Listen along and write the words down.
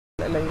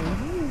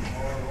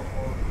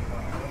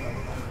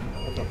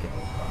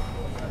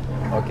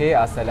Okey,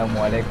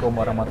 Assalamualaikum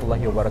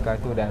warahmatullahi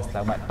wabarakatuh dan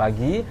selamat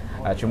pagi.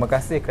 Terima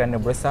kasih kerana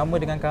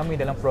bersama dengan kami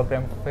dalam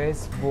program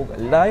Facebook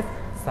Live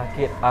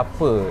Sakit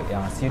Apa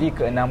yang Siri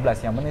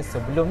Ke-16, yang mana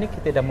sebelum ni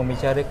kita dah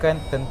membicarakan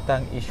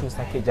tentang isu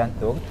sakit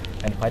jantung,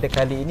 dan pada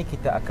kali ini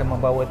kita akan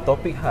membawa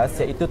topik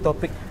khas, iaitu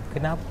topik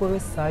kenapa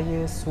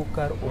saya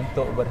sukar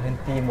untuk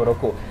berhenti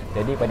merokok.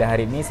 Jadi pada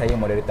hari ini saya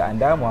moderator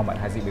anda Muhammad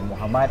Haziq bin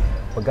Muhammad,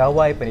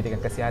 pegawai pendidikan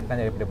kesihatan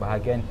daripada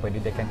bahagian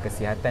pendidikan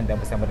kesihatan, dan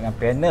bersama dengan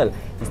panel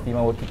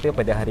istimewa kita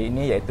pada hari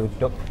ini iaitu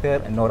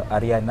Dr. Nur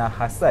Ariana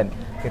Hassan,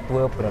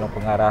 Ketua Penolong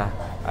Pengarah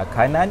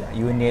Kanan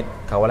Unit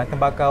Kawalan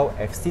Tembakau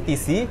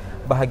FCTC,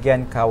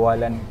 bahagian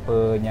kawalan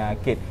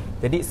penyakit.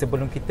 Jadi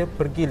sebelum kita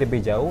pergi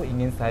lebih jauh,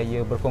 ingin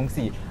saya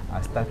berkongsi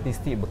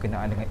statistik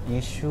berkenaan dengan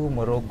isu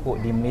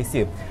merokok di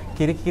Malaysia.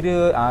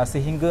 Kira-kira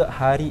sehingga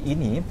hari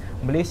ini,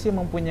 Malaysia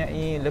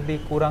mempunyai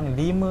lebih kurang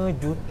 5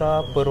 juta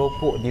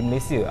perokok di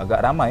Malaysia.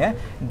 Agak ramai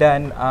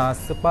dan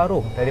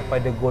separuh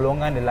daripada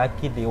golongan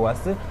lelaki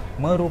dewasa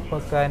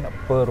merupakan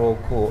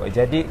perokok.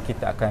 Jadi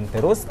kita akan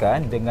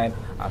teruskan dengan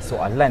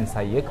soalan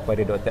saya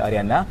kepada Dr.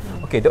 Ariana.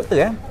 Okey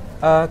doktor,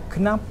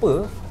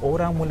 kenapa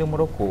orang mula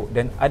merokok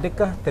dan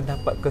adakah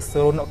terdapat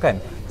keseronokan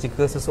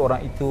jika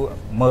seseorang itu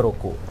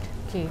merokok?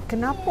 Okey,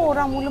 kenapa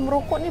orang mula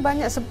merokok ni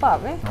banyak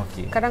sebab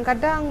Okey.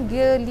 Kadang-kadang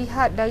dia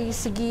lihat dari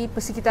segi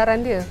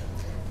persekitaran dia.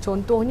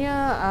 Contohnya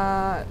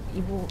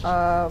ibu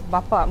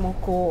bapa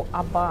merokok,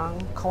 abang,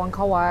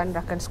 kawan-kawan,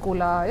 rakan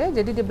sekolah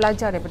jadi dia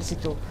belajar daripada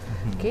situ.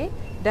 Okey.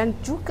 Dan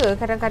juga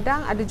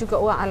kadang-kadang ada juga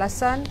orang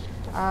alasan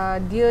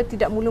dia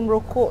tidak mula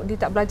merokok, dia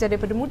tak belajar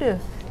daripada muda,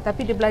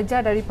 tapi dia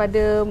belajar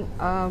daripada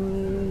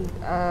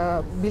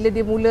bila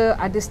dia mula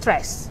ada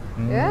stres.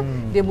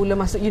 Dia mula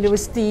masuk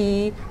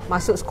universiti,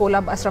 masuk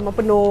sekolah berasrama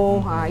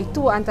penuh.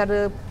 Itu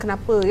antara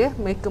kenapa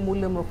mereka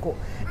mula merokok.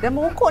 Dan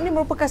merokok ni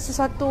merupakan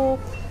sesuatu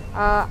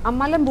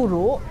amalan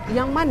buruk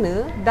yang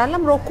mana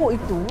dalam rokok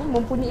itu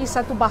mempunyai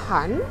satu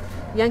bahan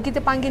yang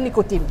kita panggil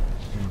nikotin.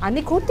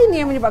 Nikotin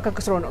ni yang menyebabkan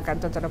keseronokan,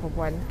 tuan-tuan dan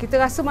puan-puan. Kita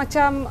rasa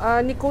macam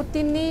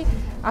nikotin ni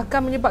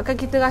akan menyebabkan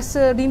kita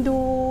rasa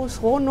rindu,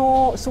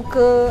 seronok,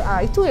 suka.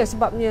 Itu ya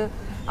sebabnya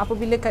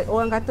apabila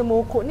orang kata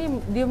merokok ni,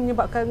 dia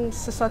menyebabkan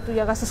sesuatu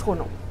yang rasa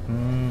seronok.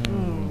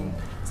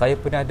 Saya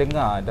pernah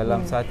dengar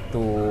dalam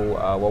satu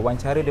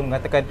wawancara, dia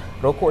mengatakan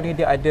rokok ni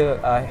dia ada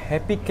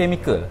happy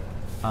chemical.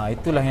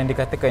 Itulah yang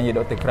dikatakan ya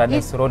doktor, kerana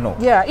seronok.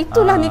 Ya,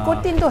 itulah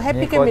nikotin tu,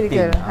 happy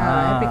chemical.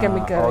 Happy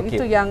chemical. Okay.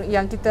 Itu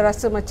yang kita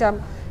rasa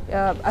macam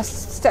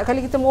setiap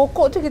kali kita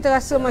merokok tu kita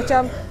rasa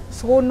macam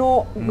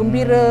seronok,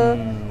 gembira.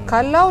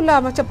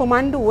 Kalaulah macam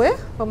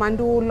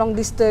pemandu long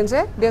distance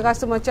dia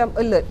rasa macam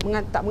alert,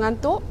 tak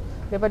mengantuk,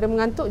 daripada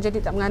mengantuk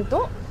jadi tak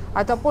mengantuk.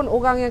 Ataupun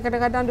orang yang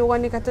kadang-kadang dia orang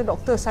ni kata,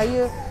 doktor,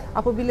 saya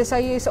apabila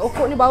saya isap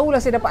rokok ni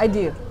barulah saya dapat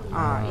idea.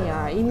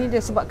 Ya, ini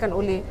disebabkan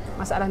oleh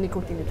masalah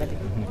nikotin ni tadi.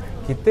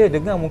 Kita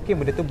dengar mungkin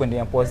benda tu benda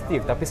yang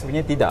positif, tapi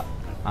sebenarnya tidak.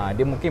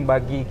 Dia mungkin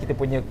bagi kita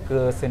punya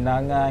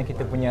kesenangan,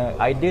 kita punya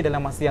idea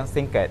dalam masa yang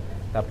singkat,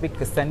 tapi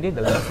kesan dia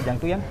dalam masa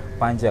jangka yang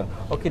panjang.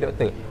 Okey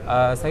doktor,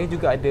 saya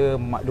juga ada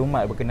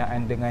maklumat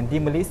berkenaan dengan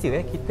di Malaysia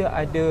kita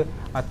ada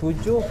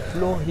 70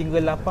 hingga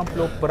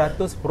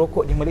 80%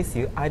 perokok di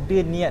Malaysia ada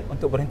niat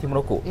untuk berhenti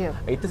merokok.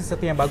 Itu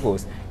sesuatu yang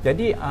bagus.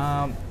 Jadi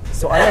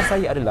soalan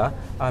saya adalah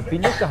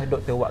bilakah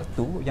doktor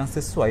waktu yang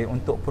sesuai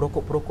untuk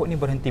perokok-perokok ni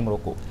berhenti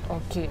merokok?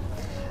 Okey.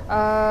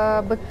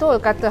 Betul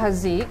kata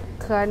Haziq,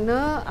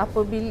 kerana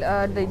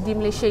apabila di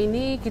Malaysia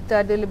ini kita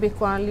ada lebih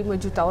kurang 5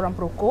 juta orang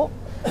perokok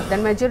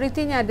dan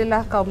majoritinya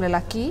adalah kaum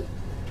lelaki,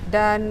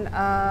 dan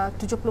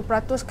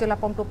 70% ke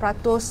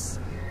 80%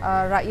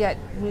 rakyat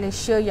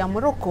Malaysia yang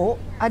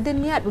merokok ada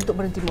niat untuk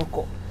berhenti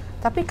merokok.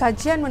 Tapi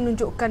kajian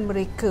menunjukkan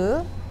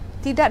mereka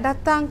tidak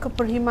datang ke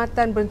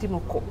perkhidmatan berhenti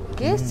merokok.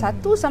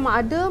 Satu, sama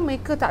ada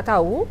mereka tak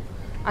tahu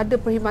ada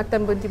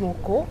perkhidmatan berhenti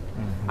merokok,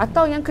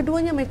 atau yang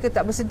keduanya mereka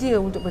tak bersedia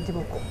untuk berhenti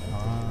merokok.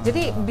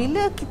 Jadi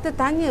bila kita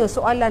tanya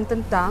soalan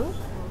tentang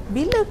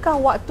bilakah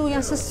waktu yang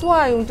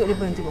sesuai untuk dia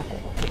berhenti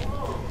merokok,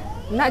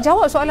 nak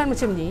jawab soalan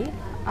macam ni,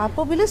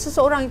 apabila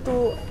seseorang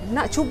itu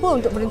nak cuba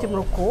untuk berhenti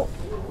merokok,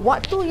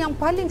 waktu yang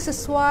paling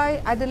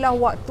sesuai adalah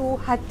waktu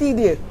hati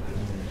dia.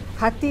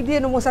 Hati dia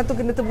nombor satu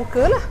kena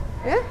terbuka lah.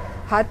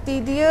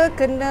 Hati dia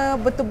kena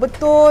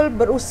betul-betul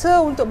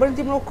berusaha untuk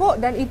berhenti merokok,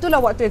 dan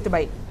itulah waktu yang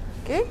terbaik.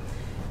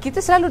 Kita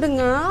selalu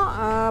dengar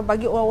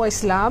bagi orang-orang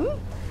Islam,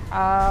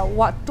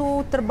 waktu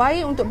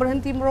terbaik untuk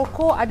berhenti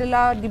merokok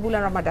adalah di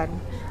bulan Ramadan.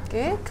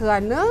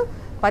 Kerana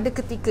pada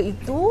ketika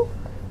itu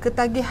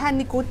ketagihan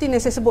nikotin yang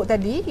saya sebut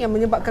tadi, yang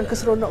menyebabkan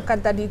keseronokan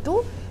tadi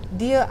itu,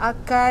 dia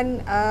akan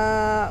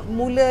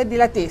mula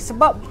dilatih.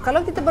 Sebab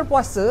kalau kita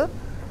berpuasa,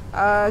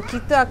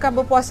 kita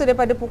akan berpuasa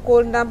daripada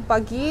pukul 6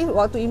 pagi,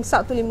 waktu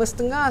imsak tu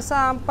 5.30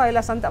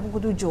 sampailah santap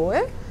pukul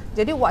 7.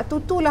 Jadi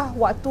waktu itulah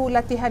waktu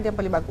latihan yang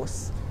paling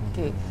bagus.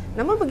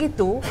 Namun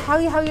begitu,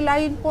 hari-hari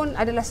lain pun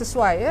adalah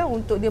sesuai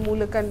untuk dia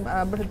mulakan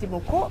berhenti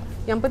merokok.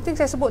 Yang penting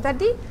saya sebut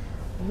tadi,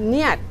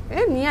 niat.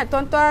 Niat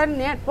tuan-tuan,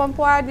 niat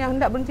puan-puan yang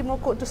hendak berhenti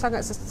merokok tu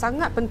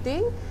sangat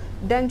penting.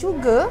 dan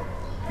juga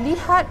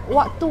lihat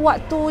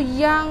waktu-waktu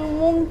yang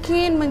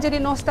mungkin menjadi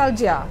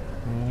nostalgia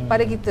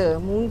pada kita.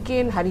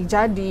 Mungkin hari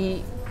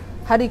jadi,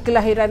 hari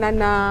kelahiran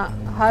anak,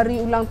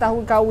 hari ulang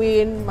tahun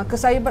kahwin. Maka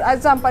saya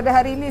berazam pada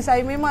hari ini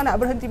saya memang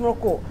nak berhenti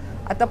merokok.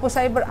 Ataupun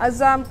saya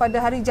berazam pada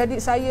hari jadi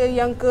saya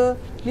yang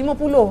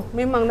ke-50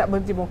 memang nak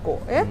berhenti merokok.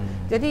 Ya?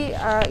 Jadi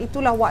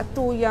itulah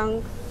waktu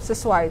yang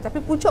sesuai.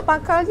 Tapi puncak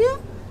pakalnya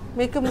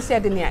mereka mesti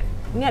ada niat.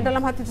 Niat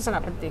dalam hati itu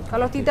sangat penting.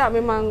 Kalau tidak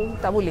memang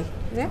tak boleh.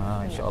 Ya?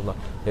 InsyaAllah.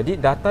 Jadi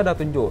data dah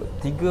tunjuk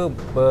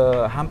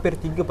hampir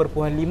 3.5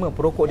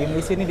 perokok di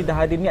Malaysia ni dia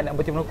dah ada niat nak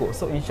berhenti merokok.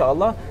 So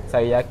insyaAllah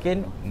saya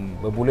yakin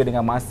bermula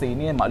dengan masa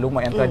ini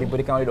maklumat yang telah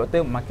diberikan oleh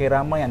doktor, makin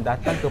ramai yang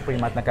datang ke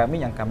perkhidmatan kami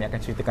yang kami akan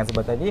ceritakan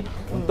sebentar tadi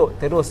untuk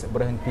terus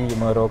berhenti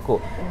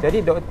merokok. Jadi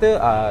doktor,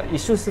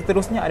 isu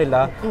seterusnya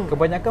adalah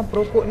kebanyakan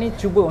perokok ni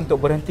cuba untuk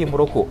berhenti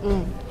merokok.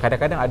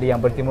 Kadang-kadang ada yang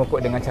berhenti merokok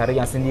dengan cara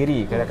yang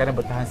sendiri, kadang-kadang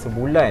bertahan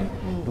sebulan,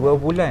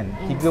 2 bulan,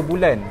 3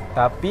 bulan,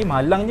 tapi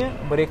malangnya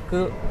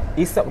mereka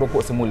isap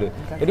rokok semula.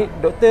 Jadi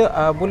doktor,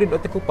 boleh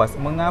doktor kupas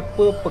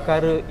mengapa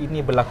perkara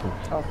ini berlaku?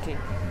 Okey.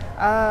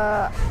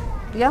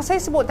 Yang saya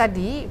sebut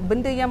tadi,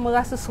 benda yang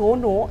merasa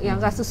seronok, yang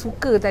rasa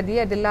suka tadi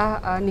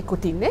adalah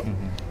nikotin.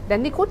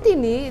 Dan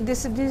nikotin ni dia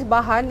sejenis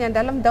bahan yang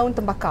dalam daun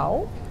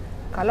tembakau.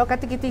 Kalau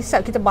kata kita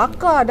isap, kita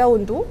bakar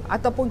daun tu,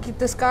 ataupun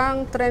kita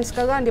trend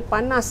sekarang dia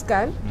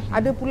panaskan,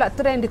 ada pula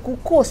trend dia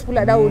kukus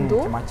pula daun tu.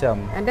 Macam-macam.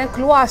 And then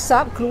keluar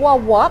asap, keluar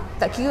wap,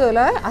 tak kira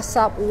lah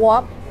asap,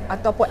 wap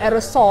ataupun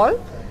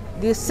aerosol,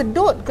 dia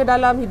sedut ke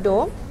dalam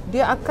hidung,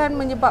 dia akan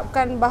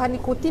menyebabkan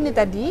bahan nikotin ni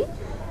tadi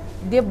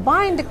dia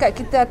bind dekat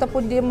kita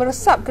ataupun dia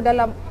meresap ke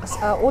dalam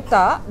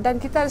otak,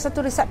 dan kita ada satu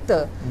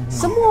reseptor.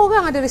 Semua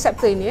orang ada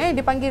reseptor ini,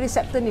 dia panggil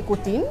reseptor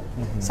nikotin.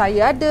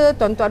 Saya ada,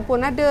 tuan-tuan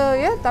pun ada,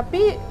 ya.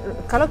 Tapi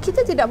kalau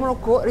kita tidak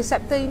merokok,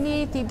 reseptor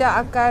ini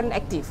tidak akan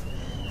aktif.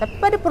 Tapi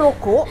pada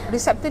perokok,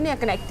 reseptor ini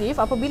akan aktif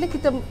apabila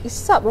kita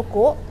isap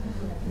rokok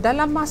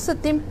dalam masa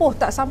tempoh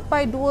tak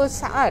sampai 2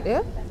 saat, ya.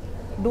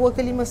 2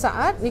 ke 5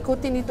 saat,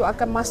 nikotin itu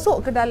akan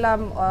masuk ke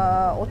dalam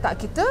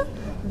otak kita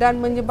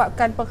dan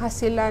menyebabkan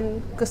penghasilan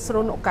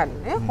keseronokan,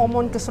 ya,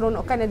 hormon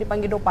keseronokan yang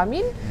dipanggil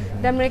dopamin,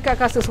 dan mereka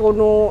akan rasa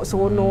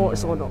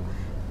seronok.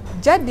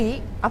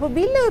 Jadi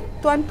apabila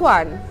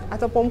tuan-tuan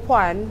atau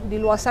perempuan di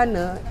luar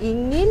sana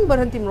ingin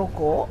berhenti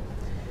merokok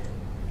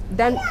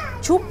dan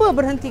cuba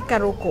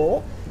berhentikan rokok,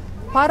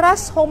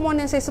 paras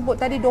hormon yang saya sebut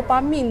tadi,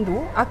 dopamin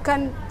tu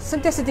akan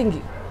sentiasa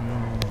tinggi.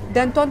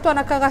 Dan tuan-tuan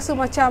akan rasa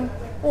macam,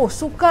 oh,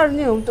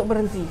 sukarnya untuk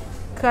berhenti.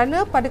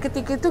 Kerana pada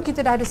ketika itu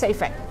kita dah ada side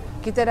effect.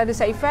 Kita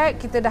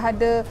dah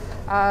ada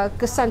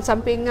kesan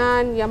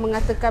sampingan yang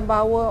mengatakan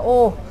bahawa,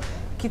 oh,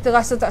 kita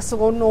rasa tak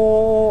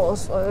seronok,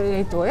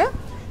 itu, ya.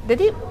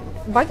 Jadi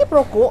bagi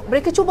perokok,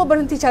 mereka cuba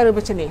berhenti cara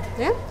macam ni,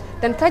 ya.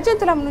 Dan kajian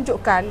telah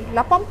menunjukkan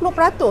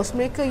 80%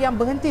 mereka yang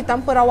berhenti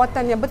tanpa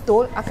rawatan yang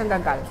betul akan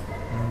gagal.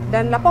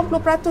 Dan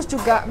 80%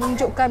 juga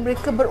menunjukkan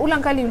mereka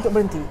berulang kali untuk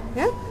berhenti,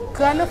 ya.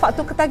 Kerana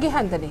faktor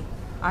ketagihan tadi.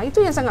 Itu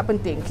yang sangat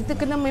penting. Kita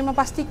kena memang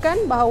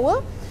pastikan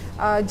bahawa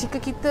jika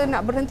kita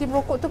nak berhenti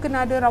merokok tu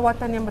kena ada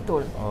rawatan yang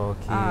betul.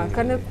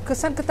 Kerana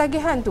kesan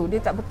ketagihan tu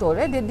dia tak betul,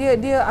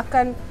 dia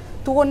akan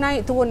turun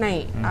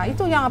naik.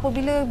 Itu yang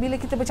apabila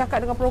kita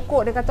bercakap dengan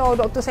perokok, dia kata, oh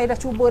doktor, saya dah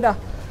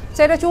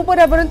cuba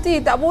dah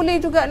berhenti, tak boleh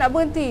juga nak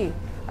berhenti.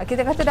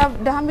 Kita kata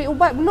dah ambil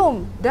ubat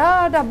belum?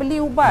 Dah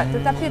beli ubat,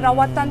 tetapi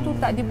rawatan tu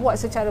tak dibuat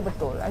secara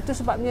betul. Itu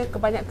sebabnya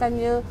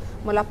kebanyakannya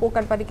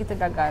melaporkan pada kita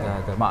gagal.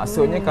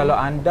 Maksudnya kalau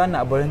anda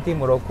nak berhenti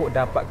merokok,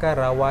 dapatkan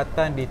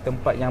rawatan di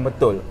tempat yang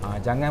betul.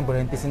 Jangan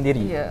berhenti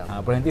sendiri.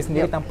 Berhenti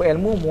sendiri tanpa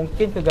ilmu,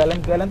 mungkin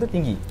kegagalan tu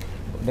tinggi.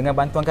 Dengan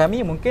bantuan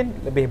kami mungkin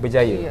lebih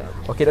berjaya.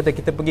 Okey doktor,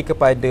 kita pergi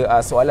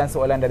kepada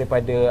soalan-soalan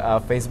daripada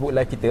Facebook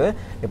live kita,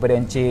 daripada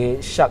Encik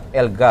Syak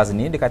Elgaz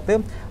ni. Dia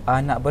kata,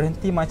 nak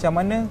berhenti macam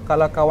mana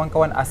kalau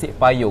kawan-kawan asyik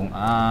payung,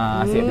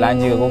 asyik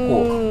belanja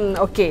rokok.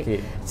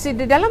 Okey.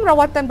 Di dalam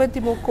rawatan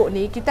berhenti merokok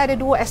ni, kita ada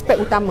 2 aspek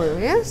utama,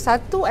 ya.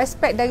 Satu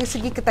aspek dari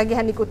segi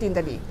ketagihan nikotin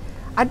tadi.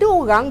 Ada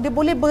orang dia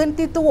boleh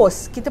berhenti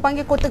terus, kita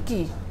panggil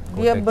koteki.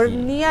 Dia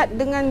berniat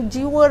dengan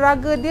jiwa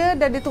raga dia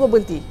dan dia terus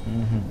berhenti.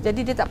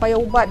 Jadi dia tak payah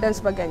ubat dan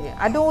sebagainya.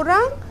 Ada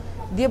orang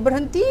dia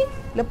berhenti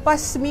lepas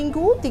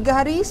seminggu, 3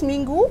 hari,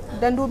 seminggu,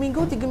 dan 2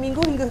 minggu, 3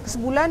 minggu hingga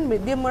sebulan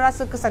dia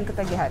merasa kesan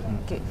ketagihan.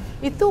 Okey.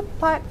 Itu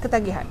part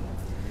ketagihan.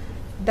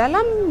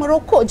 Dalam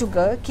merokok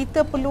juga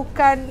kita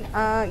perlukan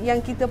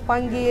yang kita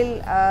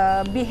panggil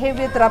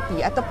behavior terapi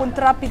ataupun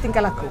terapi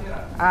tingkah laku.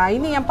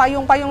 Ini yang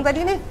payung-payung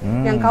tadi ni,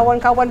 yang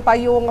kawan-kawan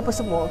payung apa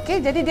semua.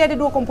 Okey, jadi dia ada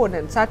 2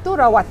 komponen. Satu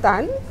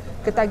rawatan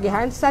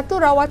ketagihan,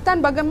 satu rawatan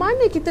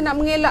bagaimana kita nak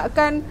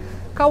mengelakkan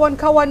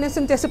kawan-kawan yang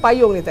sentiasa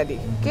payung ni tadi.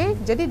 Okey,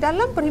 jadi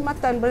dalam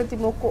perkhidmatan berhenti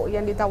merokok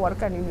yang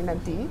ditawarkan ini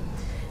nanti,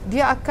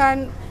 dia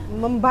akan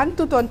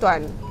membantu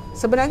tuan-tuan.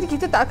 Sebenarnya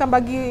kita tak akan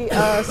bagi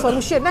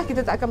solution lah,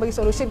 kita tak akan bagi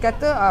solution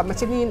kata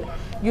macam ni,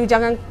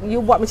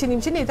 you buat macam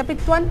ni, tapi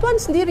tuan-tuan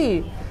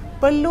sendiri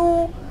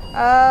perlu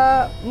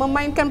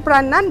memainkan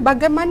peranan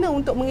bagaimana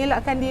untuk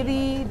mengelakkan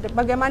diri,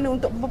 bagaimana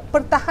untuk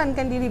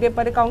mempertahankan diri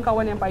daripada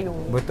kawan-kawan yang payung.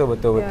 Betul.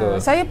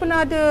 Saya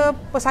pernah ada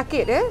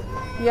pesakit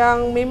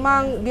yang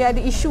memang dia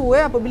ada isu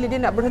apabila dia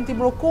nak berhenti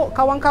merokok,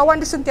 kawan-kawan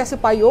dia sentiasa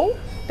payung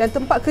dan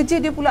tempat kerja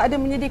dia pula ada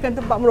menyediakan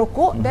tempat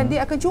merokok dan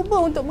dia akan cuba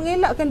untuk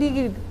mengelakkan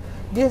diri.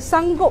 Dia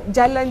sanggup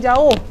jalan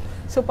jauh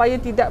supaya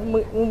tidak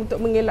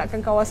untuk mengelakkan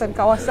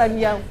kawasan-kawasan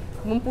yang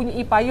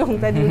mempunyai payung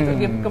tadi untuk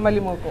dia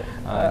kembali merokok.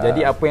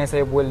 Jadi apa yang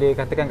saya boleh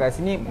katakan kat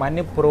sini,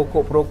 mana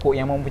perokok-perokok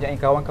yang mempunyai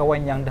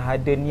kawan-kawan yang dah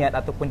ada niat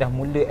ataupun dah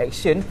mula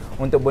action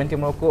untuk berhenti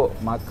merokok,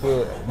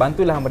 maka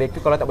bantulah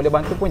mereka. Kalau tak boleh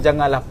bantu pun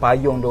janganlah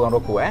payung diorang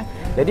rokok.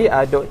 Jadi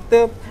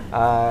doktor,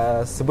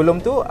 sebelum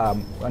tu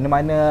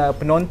mana-mana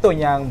penonton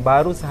yang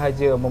baru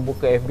sahaja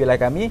membuka FB Live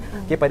kami,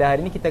 pada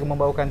hari ini kita akan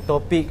membawakan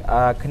topik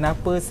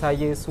kenapa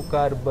saya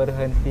sukar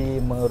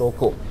berhenti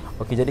merokok.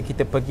 Okey, jadi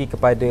kita pergi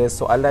kepada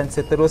soalan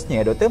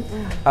seterusnya, doktor.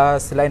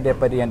 Selain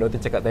daripada yang doktor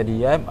cakap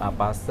tadi,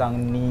 pasang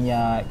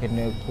niat,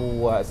 kena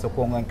kuat,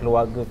 sokongan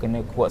keluarga,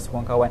 kena kuat,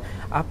 sokongan kawan,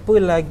 apa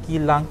lagi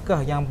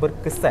langkah yang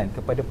berkesan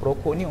kepada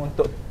perokok ni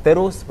untuk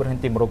terus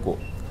berhenti merokok?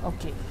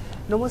 Okey.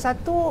 Nombor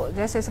satu,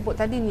 yang saya sebut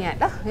tadi,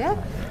 niat lah.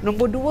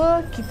 Nombor dua,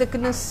 kita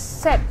kena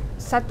set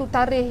satu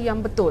tarikh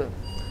yang betul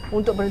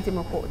untuk berhenti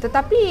merokok.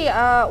 Tetapi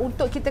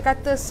untuk kita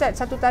kata set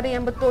satu tarikh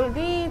yang betul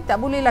ni,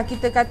 tak bolehlah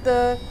kita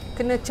kata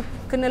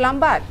kena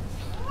lambat.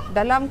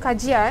 Dalam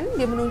kajian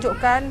dia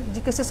menunjukkan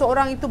jika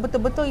seseorang itu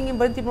betul-betul ingin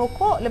berhenti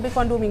merokok, lebih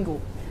kurang 2 minggu.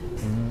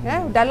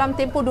 Dalam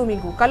tempoh 2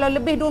 minggu. Kalau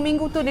lebih 2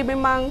 minggu tu dia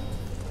memang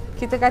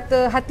kita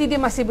kata hati dia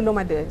masih belum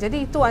ada.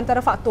 Jadi itu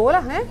antara faktor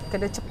lah.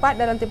 Kena cepat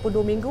dalam tempoh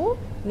 2 minggu,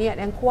 niat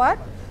yang kuat.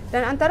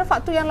 Dan antara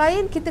faktor yang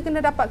lain, kita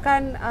kena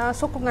dapatkan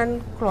sokongan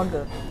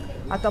keluarga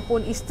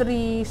ataupun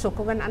isteri,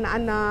 sokongan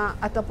anak-anak,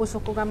 ataupun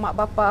sokongan mak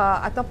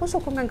bapa, ataupun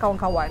sokongan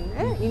kawan-kawan.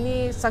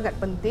 Ini sangat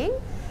penting.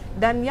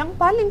 Dan yang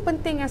paling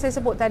penting yang saya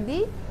sebut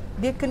tadi,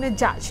 dia kena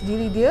judge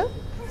diri dia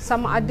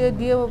sama ada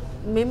dia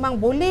memang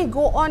boleh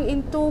go on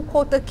into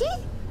cold turkey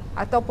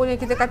ataupun yang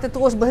kita kata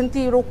terus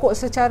berhenti rokok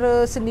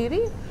secara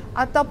sendiri,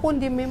 ataupun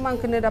dia memang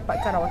kena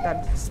dapatkan rawatan.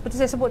 Seperti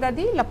saya sebut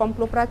tadi,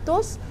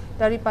 80%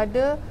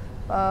 daripada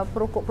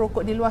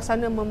perokok-perokok di luar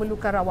sana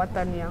memerlukan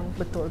rawatan yang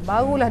betul.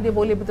 Barulah dia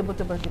boleh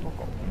betul-betul berhenti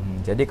merokok.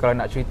 Jadi kalau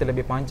nak cerita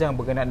lebih panjang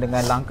berkenaan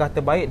dengan langkah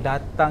terbaik,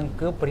 datang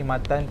ke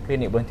perkhidmatan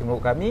Klinik Berhenti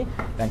Merokok kami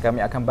dan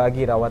kami akan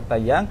bagi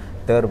rawatan yang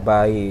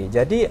terbaik.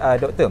 Jadi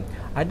doktor,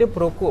 ada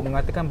perokok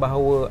mengatakan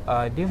bahawa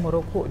dia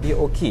merokok dia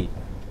okey.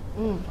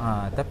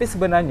 Tapi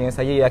sebenarnya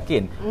saya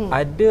yakin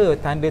ada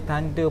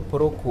tanda-tanda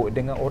perokok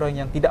dengan orang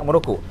yang tidak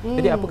merokok.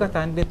 Jadi apakah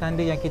tanda-tanda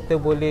yang kita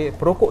boleh,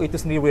 perokok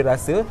itu sendiri boleh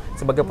rasa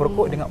sebagai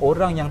perokok dengan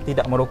orang yang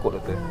tidak merokok,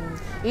 doktor?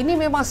 Ini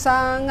memang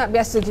sangat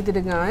biasa kita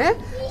dengar.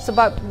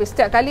 Sebab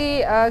setiap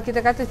kali kita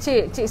kata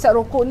cik isap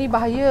rokok ni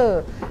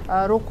bahaya,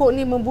 rokok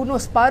ni membunuh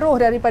separuh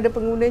daripada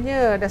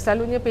penggunanya, dan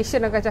selalunya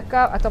pasien akan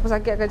cakap atau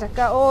pesakit akan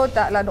cakap, oh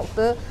taklah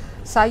doktor,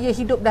 saya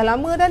hidup dah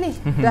lama dah ni,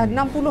 dah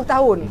 60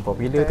 tahun.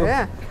 Popular tu.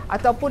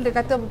 Ataupun dia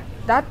kata,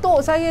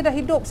 datuk saya dah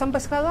hidup sampai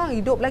sekarang,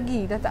 hidup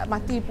lagi, dah tak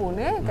mati pun.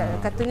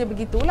 Katanya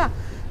begitulah.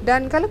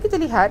 Dan kalau kita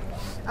lihat,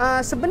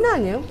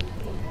 sebenarnya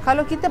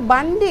kalau kita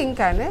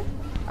bandingkan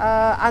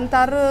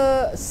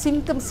antara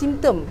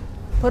simptom-simptom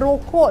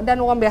perokok dan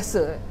orang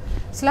biasa,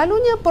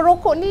 selalunya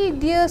perokok ni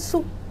dia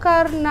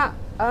sukar nak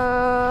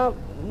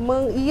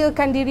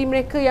mengiyakan diri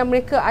mereka yang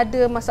mereka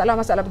ada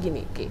masalah-masalah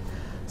begini.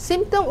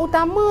 Simptom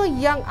utama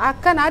yang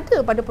akan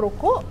ada pada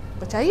perokok,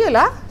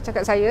 percayalah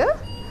cakap saya,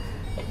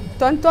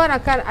 tuan-tuan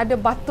akan ada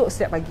batuk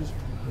setiap pagi.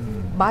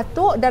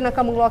 Batuk dan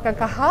akan mengeluarkan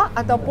kahak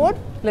ataupun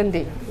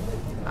lending.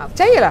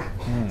 Percayalah.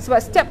 Sebab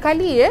setiap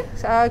kali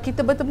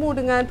kita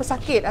bertemu dengan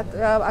pesakit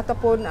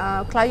ataupun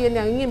klien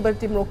yang ingin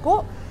berhenti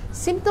merokok,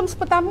 simptom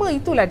pertama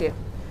itulah dia.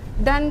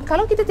 Dan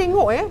kalau kita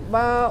tengok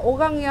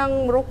orang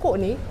yang merokok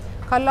ni,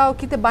 kalau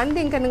kita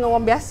bandingkan dengan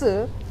orang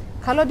biasa,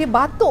 kalau dia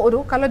batuk tu,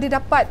 kalau dia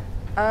dapat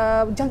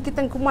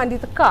jangkitan kuman di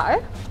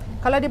tekak,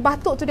 kalau dia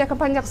batuk tu dia akan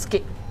panjang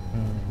sikit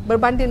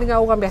berbanding dengan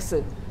orang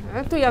biasa.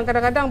 Itu yang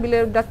kadang-kadang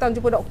bila datang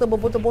jumpa doktor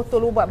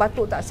berbotol-botol ubat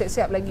batuk tak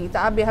siap-siap lagi,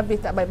 tak habis-habis,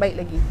 tak baik-baik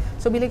lagi.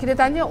 So bila kita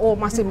tanya, oh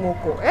masih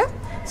merokok.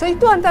 So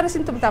itu antara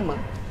simptom pertama.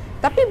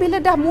 Tapi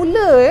bila dah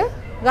mula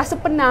rasa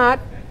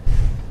penat,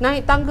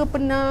 naik tangga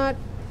penat,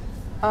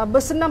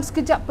 bersenam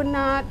sekejap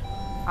penat,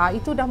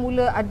 itu dah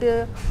mula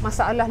ada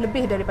masalah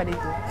lebih daripada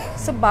itu.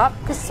 Sebab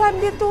kesan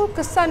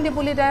dia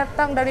boleh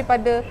datang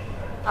daripada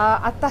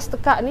atas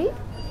tekak ni,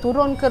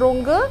 turun ke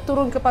rongga,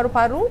 turun ke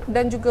paru-paru,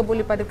 dan juga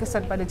boleh pada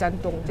kesan pada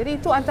jantung. Jadi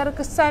itu antara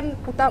kesan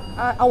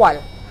awal.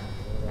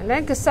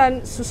 Dan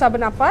kesan susah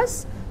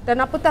bernafas,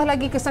 dan apatah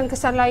lagi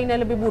kesan-kesan lain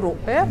yang lebih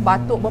buruk.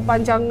 Batuk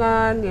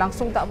berpanjangan,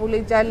 langsung tak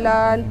boleh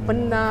jalan,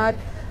 penat,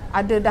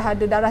 dah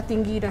ada darah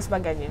tinggi dan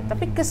sebagainya.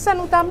 Tapi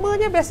kesan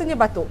utamanya biasanya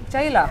batuk.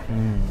 Percayalah.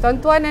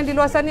 Tuan-tuan yang di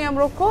luar sana yang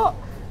merokok,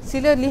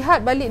 sila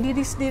lihat balik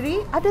diri sendiri,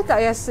 ada tak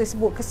yang saya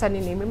sebut kesan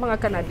ini? Memang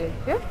akan ada,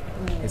 ya.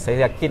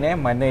 Saya yakin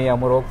mana yang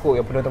merokok,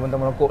 yang penonton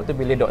merokok tu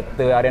bila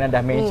Dr. Ariana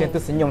dah mention tu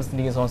senyum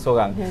sendiri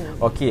seorang-seorang.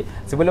 Okey,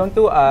 sebelum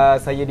tu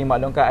saya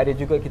dimaklumkan ada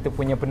juga kita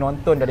punya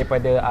penonton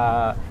daripada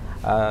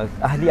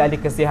ahli-ahli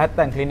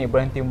kesihatan Klinik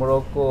Berhenti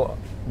Merokok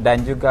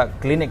dan juga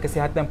Klinik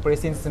Kesihatan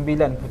Presint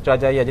 9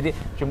 Putrajaya. Jadi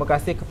terima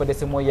kasih kepada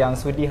semua yang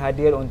sudi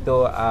hadir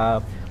untuk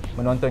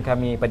menonton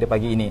kami pada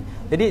pagi ini.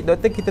 Jadi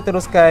doktor, kita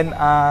teruskan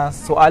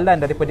soalan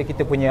daripada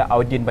kita punya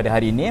audien pada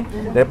hari ini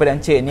daripada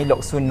Encik ni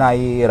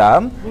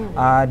Loksunairam.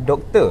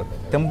 Doktor,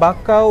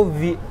 tembakau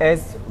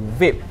vs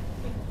vape,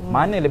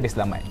 mana lebih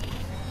selamat?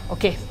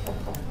 Okey.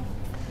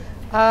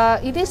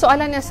 Ini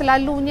soalan yang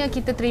selalunya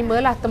kita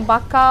terimalah,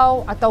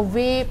 tembakau atau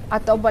vape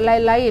atau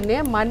lain-lain,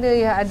 ya, mana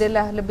yang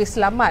adalah lebih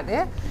selamat,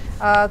 ya.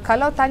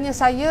 Kalau tanya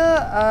saya,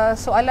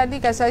 soalan ni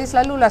kan saya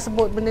selalulah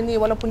sebut benda ni,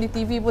 walaupun di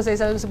TV pun saya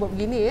selalu sebut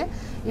begini, ya.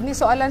 Ini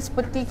soalan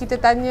seperti kita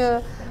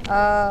tanya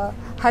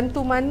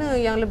hantu mana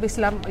yang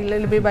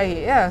lebih baik,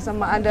 ya,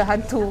 sama ada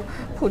hantu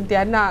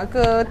kuntilanak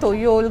ke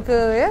toyol ke,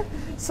 ya.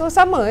 So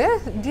sama, ya,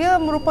 dia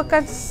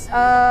merupakan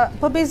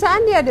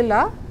perbezaan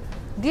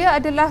dia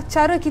adalah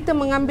cara kita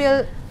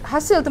mengambil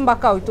hasil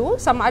tembakau itu,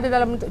 sama ada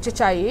dalam bentuk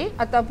cecair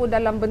ataupun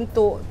dalam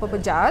bentuk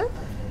pepejal.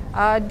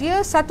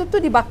 Dia satu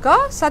tu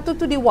dibakar, satu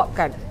tu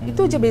diuapkan.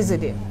 Itu je beza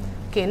dia.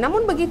 Okey,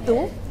 namun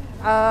begitu,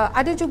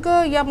 ada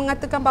juga yang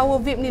mengatakan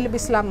bahawa vape ni lebih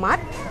selamat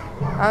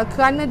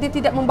kerana dia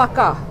tidak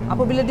membakar.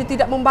 Apabila dia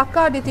tidak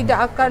membakar, dia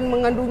tidak akan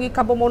mengandungi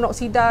karbon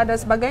monoksida dan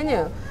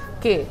sebagainya.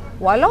 Okey,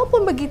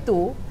 walaupun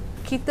begitu,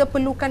 kita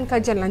perlukan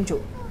kajian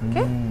lanjut.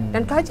 Okey?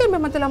 Dan kajian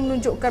memang telah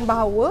menunjukkan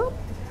bahawa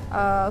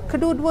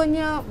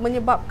kedua-duanya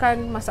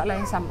menyebabkan masalah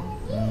yang sama.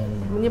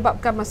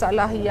 Menyebabkan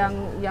masalah yang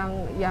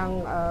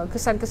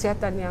kesan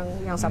kesihatan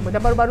yang sama. Dan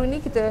baru-baru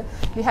ini kita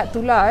lihat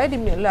tulah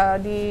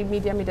di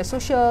media-media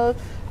sosial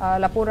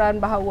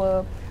laporan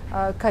bahawa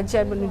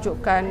kajian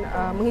menunjukkan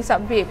menghisap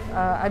vape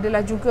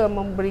adalah juga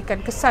memberikan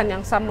kesan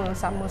yang sama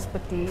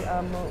seperti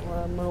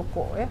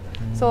merokok, ya.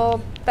 So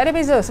tak ada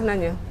beza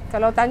sebenarnya.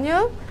 Kalau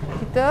tanya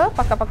kita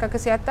pakar-pakar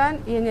kesihatan,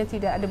 ianya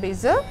tidak ada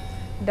beza.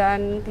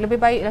 Dan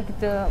lebih baiklah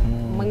kita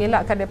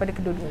mengelakkan daripada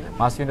kedua-duanya.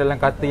 Maksudnya dalam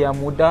kata yang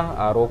mudah,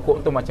 rokok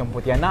tu macam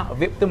pontianak,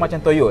 vape tu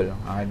macam toyol.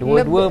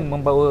 Dua-dua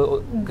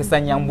membawa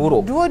kesan yang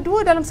buruk.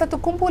 Dua-dua dalam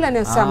satu kumpulan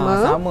yang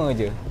sama. Sama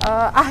je.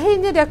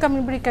 Akhirnya dia akan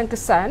memberikan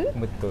kesan.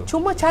 Betul.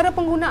 Cuma cara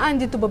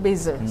penggunaan dia tu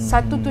berbeza.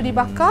 Satu tu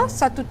dibakar,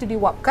 satu tu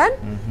diuapkan.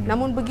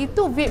 Namun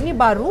begitu vape ni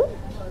baru,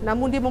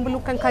 namun dia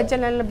memerlukan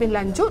kajian yang lebih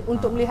lanjut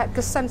untuk melihat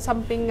kesan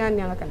sampingan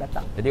yang akan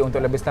datang. Jadi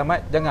untuk lebih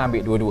selamat, jangan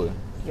ambil dua-dua.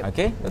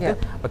 Okey,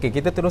 doktor. Okey,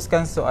 kita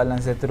teruskan soalan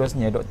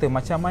seterusnya. Doktor,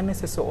 macam mana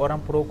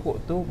seseorang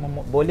perokok tu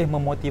boleh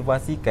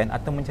memotivasikan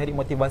atau mencari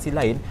motivasi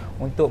lain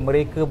untuk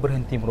mereka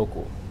berhenti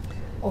merokok?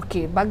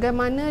 Okey,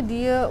 bagaimana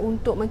dia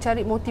untuk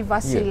mencari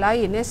motivasi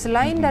lain, ya,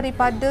 selain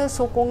daripada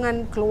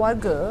sokongan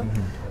keluarga?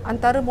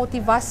 Antara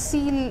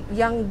motivasi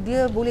yang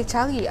dia boleh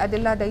cari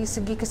adalah dari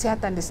segi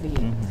kesihatan dia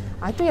sendiri.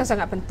 Itu yang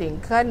sangat penting,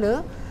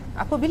 kerana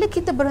apabila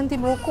kita berhenti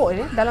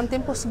merokok, dalam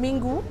tempoh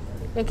seminggu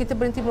yang kita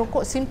berhenti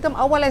merokok, simptom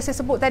awal yang saya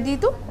sebut tadi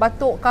tu,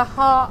 batuk,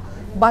 kahak,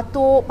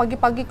 batuk,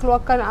 pagi-pagi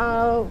keluarkan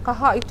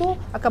kahak, itu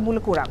akan mula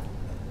kurang.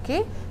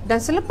 Okey, dan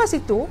selepas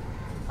itu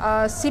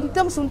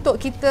simptom untuk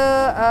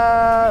kita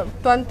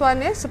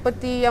tuan-tuan, ya,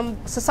 seperti yang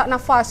sesak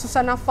nafas,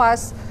 susah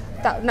nafas,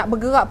 tak nak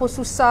bergerak pun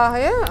susah,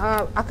 ya,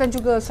 akan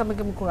juga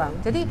semakin berkurang.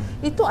 Jadi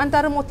itu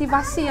antara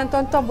motivasi yang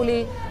tuan-tuan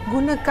boleh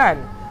gunakan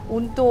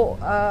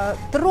untuk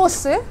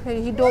terus, ya,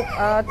 hidup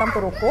tanpa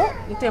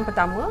rokok. Itu yang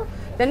pertama.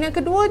 Dan yang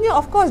keduanya,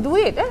 of course,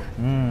 duit.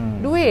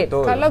 Duit.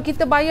 Betul. Kalau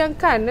kita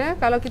bayangkan,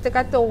 kalau kita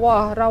kata,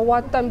 wah,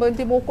 rawatan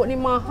berhenti merokok ni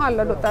mahal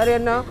lah, Dr.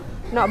 Ariana.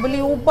 Nak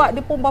beli ubat dia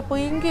pun berapa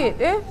ringgit.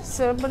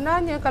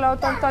 Sebenarnya kalau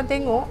tuan-tuan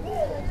tengok,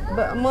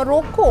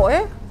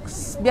 merokok,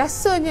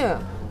 biasanya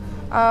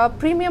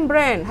premium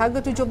brand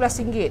harga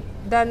RM17.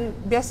 Dan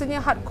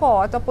biasanya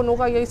hardcore ataupun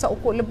orang yang isap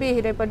rokok lebih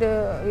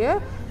daripada,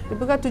 ya, dia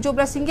pegang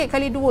RM17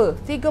 kali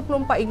 2,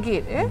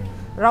 RM34.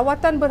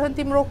 Rawatan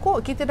berhenti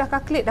merokok, kita dah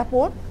kalkulate dah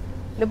pun,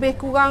 lebih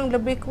kurang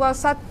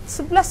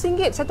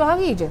RM11 satu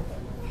hari je.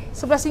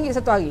 RM11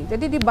 satu hari.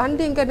 Jadi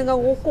dibandingkan dengan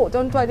rokok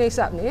tuan-tuan yang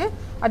isap ni,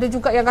 ada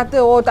juga yang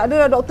kata, oh tak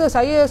adalah doktor,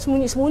 saya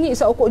sembunyi-sembunyi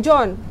isap rokok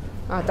John.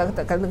 Tak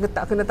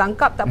kena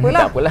tangkap, tak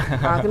apalah.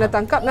 Kena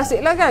tangkap, nasib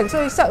lah kan. So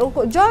isap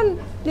rokok John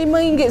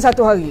RM5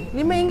 satu hari.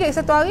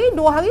 RM5 satu hari,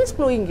 2 hari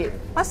RM10.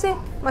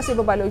 Masih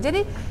berbaloi.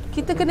 Jadi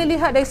kita kena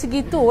lihat dari segi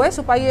tu,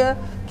 supaya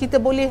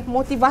kita boleh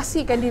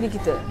motivasikan diri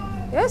kita.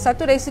 Ya,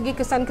 satu dari segi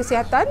kesan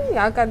kesihatan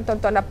yang akan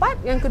tuan-tuan dapat,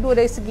 yang kedua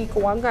dari segi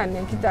kewangan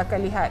yang kita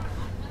akan lihat.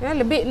 Ya,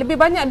 lebih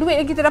banyak duit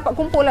yang kita dapat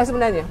kumpul lah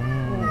sebenarnya.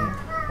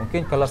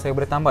 Mungkin kalau saya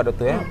boleh tambah,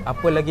 doktor,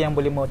 apa lagi yang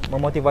boleh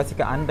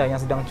memotivasikan anda yang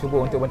sedang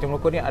cuba untuk berhenti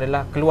merokok ni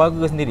adalah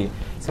keluarga sendiri.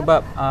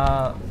 Sebab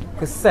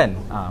kesan,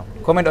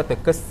 komen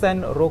doktor,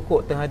 kesan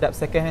rokok terhadap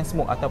second hand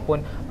smoke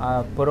ataupun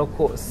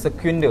perokok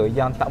sekunder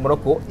yang tak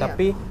merokok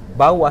tapi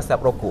bau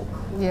asap rokok.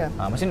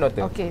 Macam ni,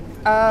 doktor? Okey.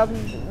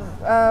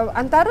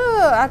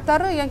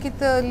 antara yang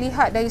kita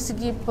lihat dari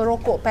segi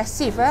perokok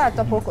pasif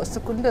atau perokok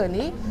sekunder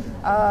ni,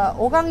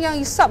 orang yang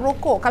isap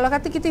rokok, kalau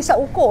kata kita isap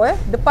rokok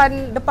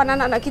depan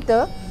anak-anak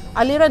kita,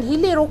 aliran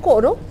hilir rokok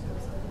tu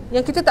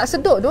yang kita tak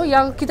sedut tu,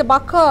 yang kita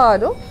bakar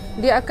tu,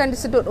 dia akan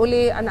disedut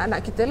oleh anak-anak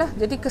kita lah.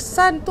 Jadi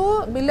kesan tu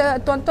bila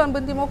tuan-tuan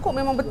berhenti merokok,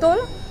 memang betul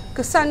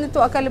kesan itu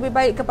akan lebih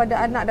baik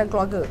kepada anak dan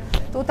keluarga,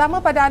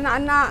 terutama pada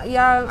anak-anak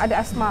yang ada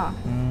asma.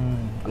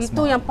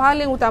 Itu yang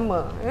paling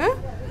utama.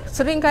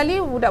 Sering kali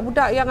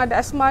budak-budak yang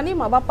ada asma ni,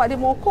 mak bapak dia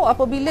merokok,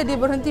 apabila dia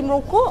berhenti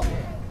merokok,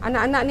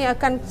 anak-anak ni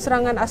akan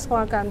serangan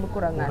asma akan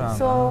berkurangan.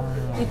 So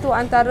itu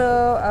antara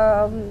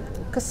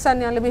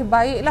kesan yang lebih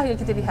baik lah yang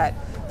kita lihat.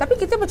 Tapi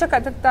kita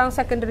bercakap tentang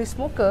secondary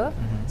smoker,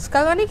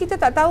 sekarang ni kita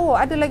tak tahu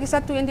ada lagi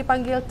satu yang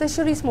dipanggil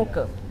tertiary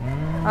smoker.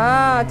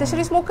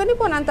 Tertiary smoker ni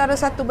pun antara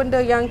satu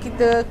benda yang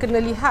kita kena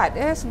lihat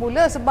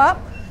semula,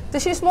 sebab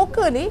tertiary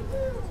smoker ni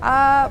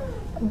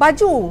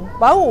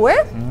bau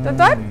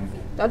tuan-tuan.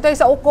 Tuan-tuan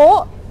isap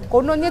rokok,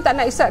 kononnya tak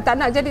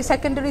nak jadi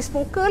secondary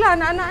smoker lah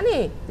anak-anak ni.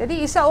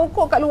 Jadi isap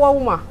rokok kat luar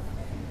rumah.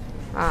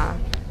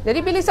 Jadi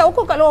bila isap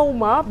rokok kat luar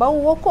rumah, bau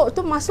rokok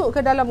tu masuk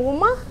ke dalam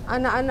rumah,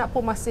 anak-anak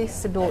pun masih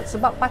sedut.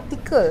 Sebab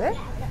partikel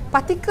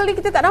partikel ni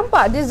kita tak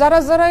nampak, dia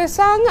zarah-zarah yang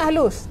sangat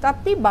halus,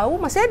 tapi bau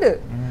masih ada.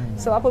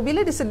 So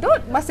apabila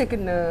disedut masih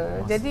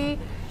kena. Jadi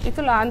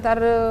itulah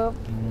antara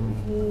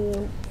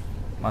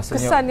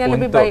maksudnya kesan yang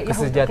lebih baik lah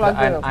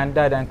kesejahteraan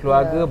anda dan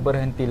keluarga,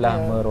 berhentilah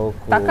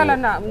merokok. Takkanlah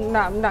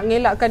nak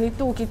ngelakkan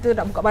itu, kita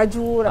nak buka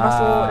baju, nak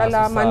masuk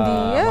dalam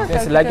mandi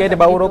Maksudnya selagi ada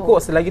bau rokok,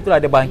 selagi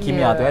itulah ada bahan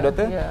kimia tu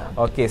doktor.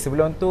 Okey,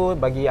 sebelum tu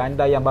bagi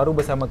anda yang baru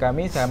bersama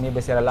kami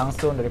bersiaran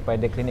langsung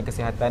daripada Klinik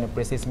Kesihatan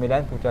Presint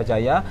 9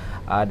 Putrajaya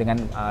dengan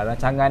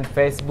rancangan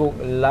Facebook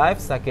Live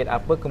Sakit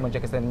Apa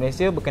Kementerian Kesihatan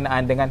Malaysia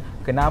berkenaan dengan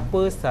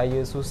kenapa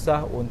saya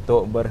susah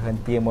untuk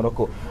berhenti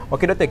merokok.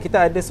 Okey doktor,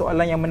 kita ada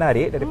soalan yang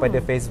menarik daripada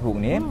Facebook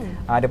ni.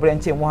 Daripada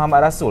Encik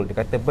Muhammad Rasul,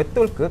 dia kata,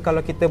 betul ke kalau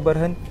kita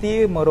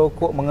berhenti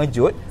merokok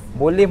mengejut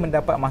boleh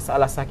mendapat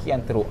masalah sakit yang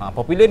teruk?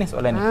 Popular ni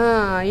soalan ni.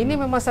 Ini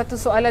memang satu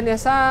soalan yang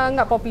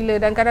sangat popular,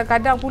 dan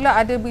kadang-kadang pula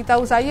ada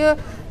beritahu saya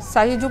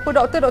jumpa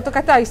doktor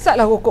kata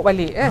isaplah rokok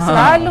balik.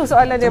 Selalu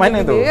soalan yang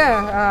begini.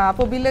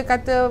 Apabila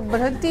kata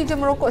berhenti je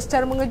merokok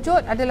secara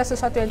mengejut adalah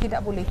sesuatu yang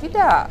tidak boleh.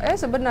 Tidak.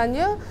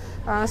 Sebenarnya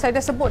saya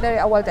dah sebut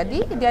dari awal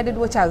tadi, dia ada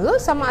dua cara,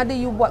 sama ada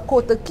you buat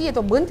cold turkey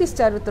atau berhenti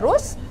secara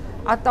terus,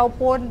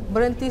 ataupun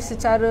berhenti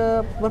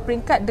secara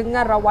berperingkat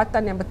dengan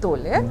rawatan yang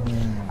betul.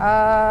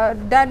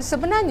 Dan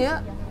sebenarnya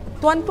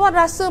tuan-tuan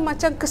rasa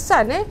macam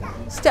kesan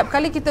setiap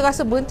kali kita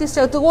rasa berhenti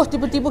secara terus,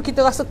 tiba-tiba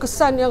kita rasa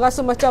kesan yang rasa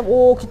macam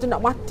kita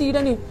nak mati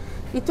dah ni.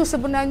 Itu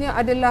sebenarnya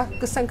adalah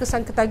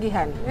kesan-kesan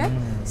ketagihan.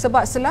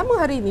 Sebab selama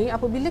hari ni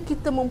apabila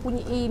kita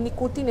mempunyai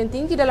nikotin yang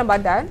tinggi dalam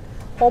badan,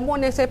 hormon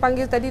yang saya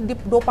panggil tadi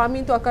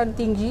dopamin tu akan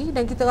tinggi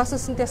dan kita rasa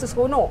sentiasa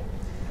seronok.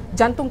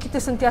 Jantung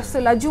kita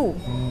sentiasa laju.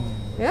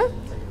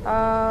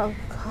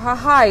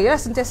 High,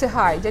 sentiasa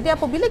high. Jadi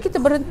apabila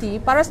kita berhenti,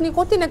 paras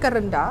nikotin akan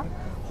rendah,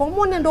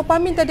 hormon yang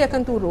dopamin tadi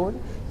akan turun.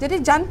 Jadi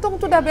jantung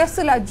tu dah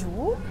biasa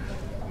laju,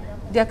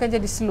 dia akan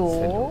jadi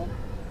slow.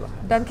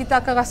 Dan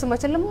kita akan rasa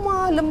macam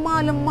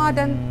lemah.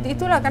 Dan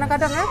itulah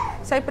kadang-kadang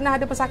saya pernah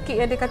ada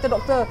pesakit yang dia kata,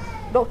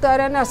 Doktor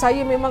Ariana,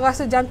 saya memang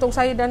rasa jantung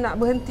saya dah nak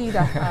berhenti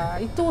dah.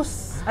 Itu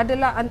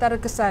adalah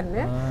antara kesan.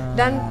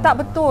 Dan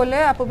tak betul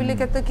apabila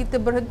kata kita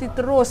berhenti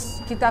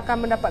terus, kita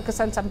akan mendapat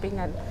kesan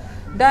sampingan.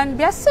 Dan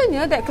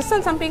biasanya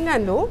kesan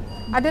sampingan tu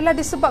adalah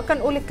disebabkan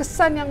oleh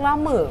kesan yang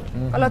lama.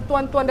 Kalau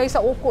tuan-tuan dah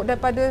isap rokok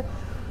daripada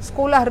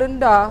sekolah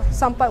rendah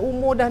sampai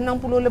umur dah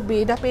 60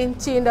 lebih, dah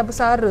pencen, dah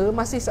bersara,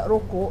 masih isap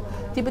rokok,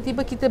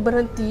 tiba-tiba kita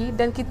berhenti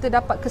dan kita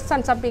dapat kesan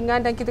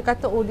sampingan dan kita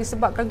kata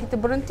disebabkan kita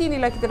berhenti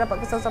inilah kita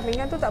dapat kesan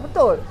sampingan, tu tak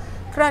betul.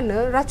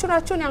 Kerana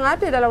racun-racun yang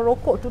ada dalam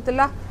rokok tu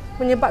telah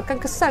menyebabkan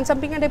kesan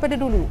sampingan daripada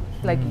dulu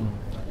lagi.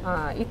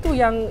 Itu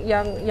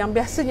yang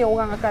biasanya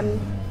orang akan,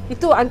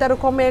 itu antara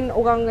komen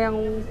orang yang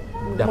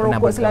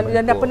merokok selalu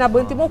dan dah pernah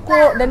berhenti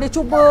merokok, dan dia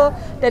cuba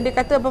dan dia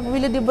kata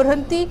apabila dia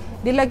berhenti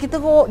dia lagi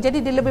teruk, jadi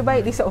dia lebih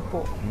baik dia isap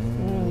rokok.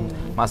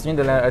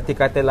 Maksudnya dalam arti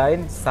kata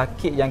lain,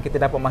 sakit yang kita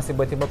dapat masa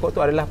berhenti merokok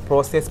tu adalah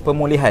proses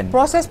pemulihan.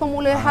 Proses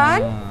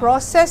pemulihan,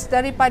 proses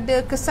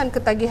daripada kesan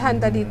ketagihan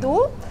tadi tu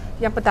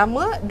yang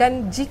pertama,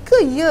 dan jika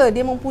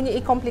dia mempunyai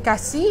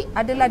komplikasi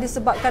adalah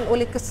disebabkan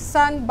oleh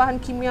kesan bahan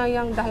kimia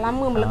yang dah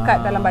lama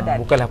melekat dalam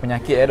badan. Bukanlah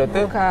penyakit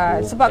doktor? Bukan.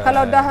 Sebab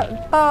kalau dah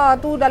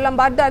tu dalam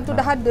badan tu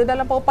dah ada,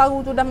 dalam paru-paru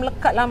tu dah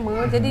melekat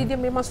lama, jadi dia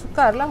memang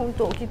sukarlah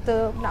untuk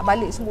kita nak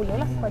balik semula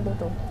lah pada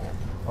tu.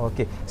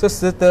 Okey. So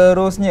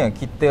seterusnya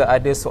kita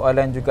ada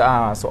soalan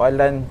juga,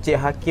 soalan Cik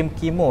Hakim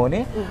Kimo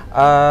ni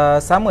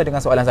sama dengan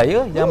soalan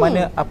saya, yang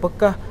mana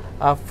apakah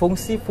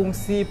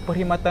fungsi-fungsi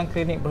perkhidmatan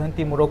klinik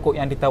berhenti merokok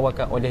yang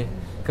ditawarkan oleh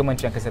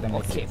Kementerian Kesihatan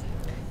Malaysia?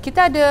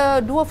 Kita ada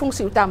dua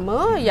fungsi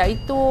utama,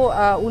 iaitu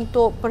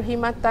untuk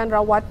perkhidmatan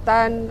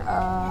rawatan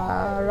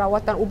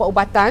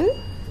ubat-ubatan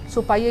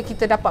supaya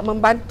kita dapat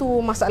membantu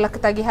masalah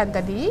ketagihan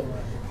tadi,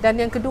 dan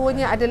yang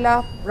keduanya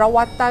adalah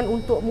rawatan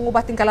untuk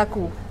mengubati tingkah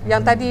laku.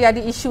 Yang tadi ada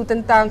isu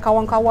tentang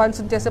kawan-kawan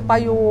sentiasa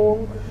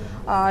payung,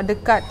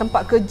 dekat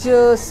tempat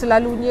kerja,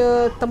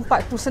 selalunya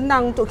tempat tu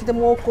senang untuk kita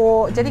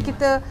merokok. Jadi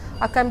kita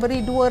akan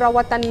beri 2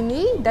 rawatan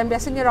ini, dan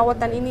biasanya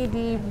rawatan ini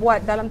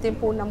dibuat dalam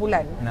tempoh 6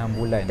 bulan. 6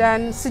 bulan. Dan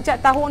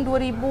sejak tahun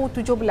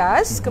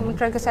 2017,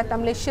 Kementerian Kesihatan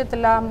Malaysia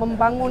telah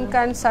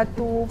membangunkan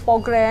satu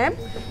program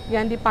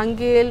yang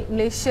dipanggil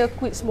Malaysia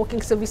Quit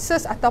Smoking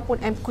Services ataupun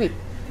MQuit.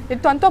 Jadi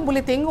tuan-tuan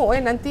boleh tengok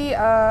nanti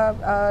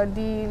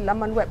di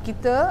laman web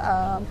kita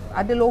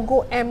ada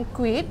logo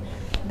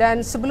MQuit.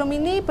 Dan sebelum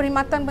ini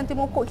perkhidmatan berhenti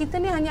merokok kita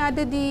ni hanya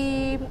ada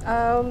di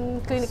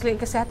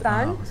klinik-klinik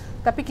kesihatan,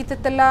 tapi kita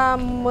telah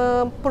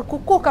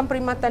memperkukuhkan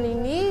perkhidmatan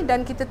ini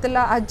dan kita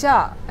telah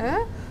ajak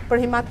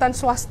perkhidmatan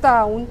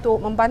swasta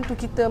untuk membantu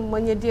kita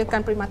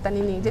menyediakan perkhidmatan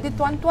ini. Jadi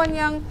tuan-tuan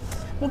yang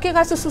mungkin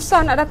rasa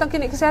susah nak datang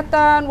klinik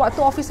kesihatan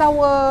waktu office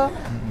hour,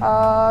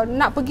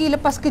 nak pergi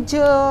lepas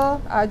kerja,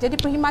 jadi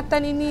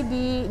perkhidmatan ini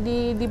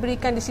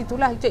diberikan di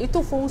situlah. Jadi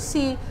itu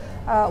fungsi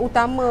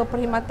utama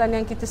perkhidmatan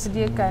yang kita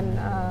sediakan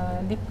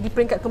di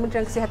peringkat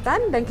Kementerian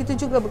Kesihatan, dan kita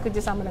juga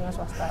bekerjasama dengan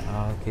swasta.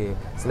 Okey.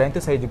 Selain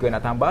itu saya juga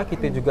nak tambah,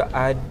 kita juga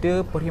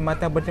ada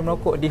perkhidmatan berhenti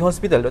merokok di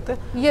hospital,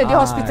 doktor? Ya, di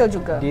hospital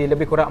juga. Di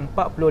lebih kurang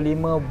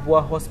 45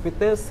 buah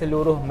hospital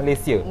seluruh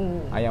Malaysia.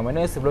 Yang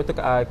mana sebelum tu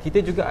kita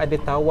juga ada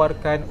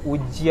tawarkan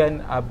ujian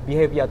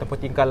behavior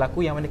ataupun tingkah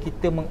laku yang mana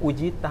kita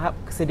menguji tahap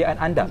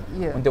kesediaan anda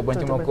untuk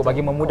berhenti merokok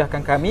bagi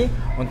memudahkan kami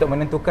untuk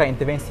menentukan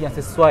intervensi yang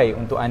sesuai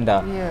untuk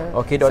anda.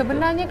 Okey, doktor.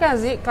 Sebenarnya kan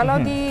Zik, kalau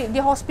di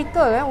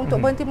hospital untuk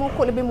berhenti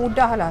merokok lebih mudah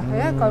lah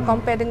kalau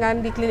compare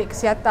dengan di klinik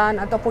kesihatan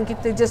ataupun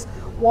kita just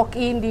walk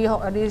in di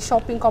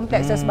shopping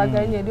complex dan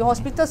sebagainya. Di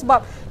hospital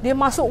sebab dia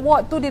masuk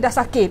ward tu dia dah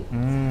sakit.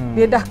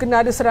 Dia dah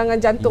kena ada serangan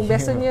jantung.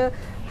 Biasanya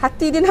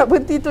hati dia nak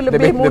berhenti tu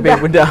lebih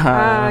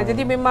mudah.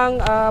 Jadi memang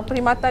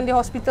perkhidmatan di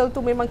hospital tu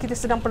memang kita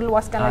sedang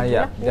perluaskan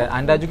lagi lah. Dan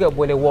anda juga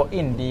boleh walk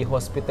in di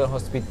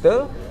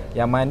hospital-hospital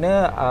yang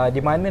mana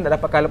di mana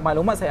nak dapatkan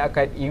maklumat, saya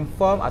akan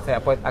inform,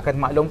 saya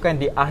akan maklumkan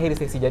di akhir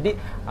sesi. Jadi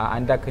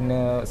anda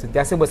kena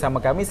sentiasa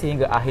bersama kami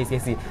sehingga akhir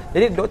sesi.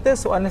 Jadi doktor,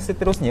 soalan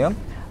seterusnya,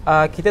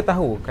 kita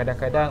tahu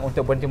kadang-kadang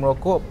untuk berhenti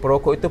merokok,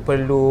 perokok itu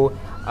perlu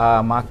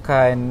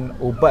makan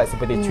ubat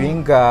seperti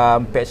chewing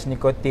gum, patch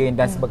nikotin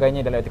dan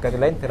sebagainya. Dalam kata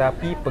lain,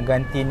 terapi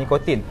pengganti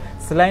nikotin.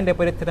 Selain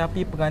daripada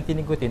terapi pengganti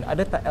nikotin,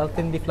 ada tak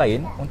alternatif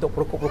lain untuk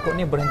perokok-perokok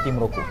ni berhenti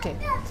merokok? Okay.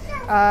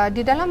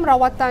 Di dalam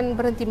rawatan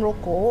berhenti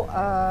merokok,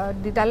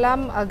 di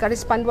dalam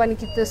garis panduan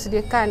yang kita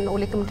sediakan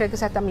oleh Kementerian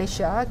Kesihatan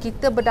Malaysia,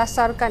 kita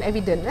berdasarkan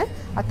evidence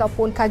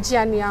ataupun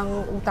kajian yang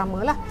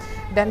utamalah.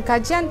 Dan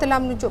kajian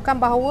telah menunjukkan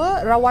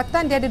bahawa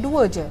rawatan dia ada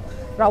 2 je.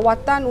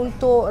 Rawatan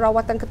untuk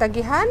rawatan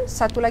ketagihan,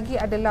 satu lagi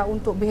adalah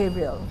untuk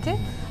behavioral. Okay?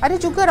 Ada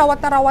juga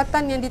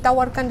rawatan-rawatan yang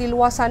ditawarkan di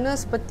luar sana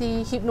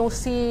seperti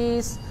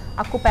hipnosis,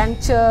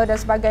 akupuncture dan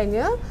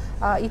sebagainya.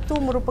 Itu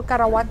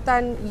merupakan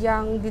rawatan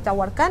yang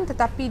ditawarkan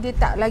tetapi dia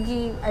tak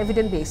lagi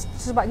evidence based.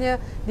 Sebabnya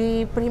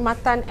di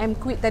perkhidmatan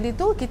MQuit tadi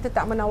tu kita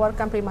tak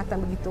menawarkan perkhidmatan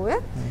begitu ya.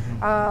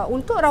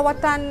 Untuk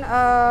rawatan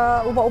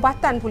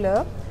ubat-ubatan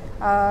pula,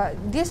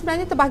 dia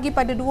sebenarnya terbahagi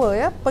pada 2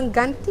 ya.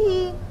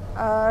 Pengganti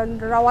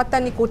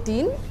rawatan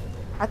nikotin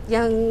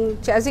yang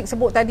Cik Aziz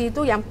sebut tadi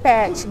tu, yang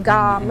patch,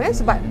 gum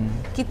sebab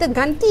kita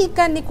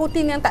gantikan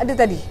nikotin yang tak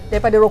ada tadi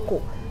daripada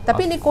rokok.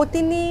 Tapi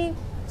nikotin ni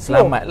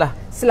slow.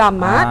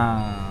 Selamat.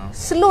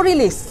 Slow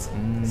release.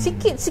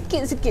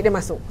 Sikit-sikit dia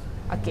masuk.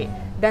 Okey.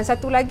 Dan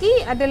satu lagi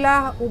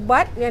adalah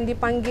ubat yang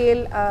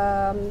dipanggil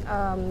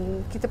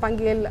kita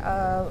panggil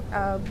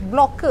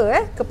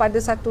blocker kepada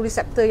satu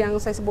reseptor yang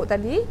saya sebut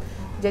tadi.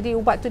 Jadi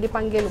ubat tu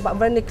dipanggil ubat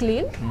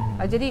varenicline.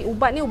 Jadi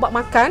ubat ni ubat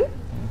makan,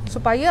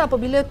 supaya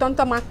apabila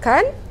tuan-tuan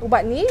makan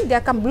ubat ni,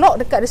 dia akan blok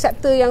dekat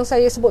reseptor yang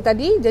saya sebut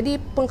tadi. Jadi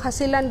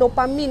penghasilan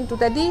dopamin tu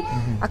tadi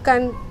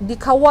akan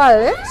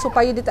dikawal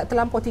supaya dia tak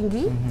terlampau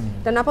tinggi.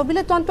 Dan apabila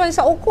tuan-tuan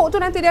isap okok tu,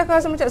 nanti dia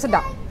akan rasa macam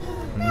sedap.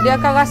 Dia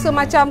akan rasa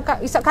macam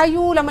isap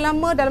kayu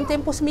lama-lama. Dalam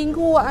tempoh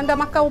seminggu anda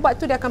makan ubat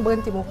tu, dia akan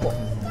berhenti merokok.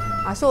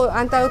 So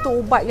antara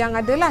tu ubat yang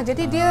adalah,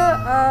 jadi dia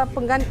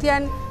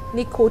penggantian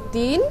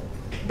nikotin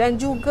dan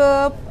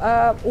juga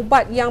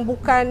ubat yang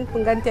bukan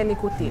penggantian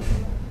nikotin.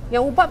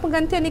 Yang ubat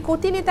penggantian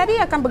nikotin ni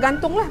tadi akan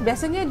bergantung lah.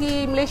 Biasanya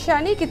di Malaysia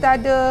ni kita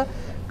ada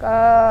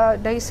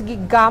dari segi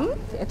gum,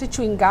 iaitu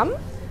chewing gum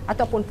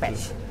ataupun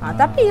patch.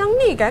 Tapi yang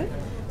ni kan,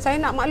 saya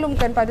nak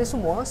maklumkan pada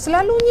semua,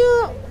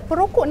 selalunya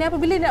perokok ni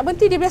apabila dia nak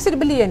berhenti, dia biasa dia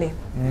beli ni.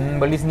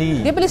 Beli sendiri.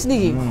 Dia beli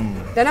sendiri.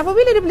 Dan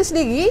apabila dia beli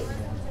sendiri,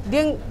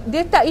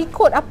 dia tak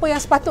ikut apa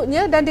yang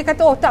sepatutnya dan dia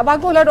kata, oh tak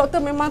baguslah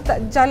doktor, memang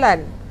tak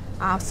jalan.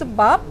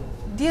 Sebab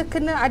dia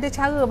kena ada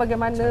cara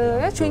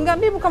bagaimana. Chewing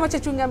gum ni bukan macam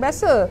chewing gum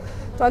biasa.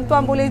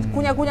 Tuan-tuan boleh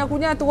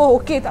kunyah-kunyah tu, oh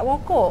okey tak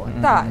merokok.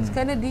 Tak,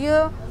 kerana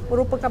dia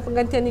merupakan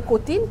penggantian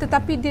nikotin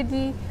tetapi dia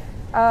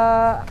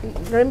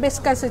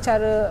dirembeskan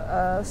secara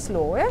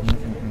slow ya.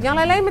 Yang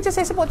lain-lain macam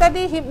saya sebut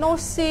tadi,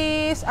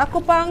 hipnosis,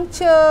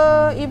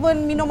 akupuncture,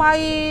 even minum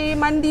air,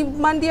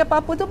 mandi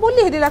apa-apa tu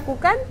boleh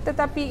dilakukan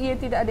tetapi ia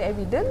tidak ada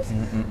evidence.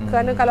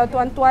 Kerana kalau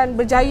tuan-tuan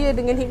berjaya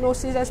dengan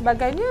hipnosis dan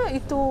sebagainya,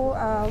 itu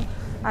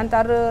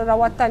antara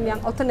rawatan yang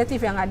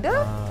alternatif yang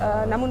ada.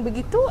 Namun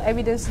begitu,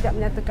 evidence tidak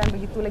menyatakan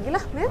begitu lagi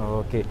lah ya.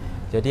 Okey.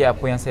 Jadi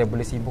apa yang saya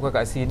boleh simpulkan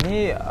kat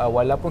sini,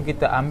 walaupun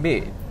kita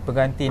ambil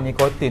pengganti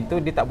nikotin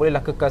tu, dia tak bolehlah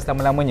kekal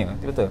selama-lamanya.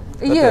 Betul?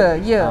 Ya,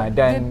 ya.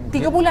 Dan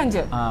 3 bulan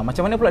je.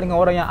 Macam mana pula dengan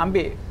orang yang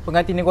ambil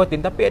pengganti nikotin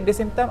tapi at the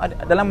same time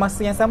dalam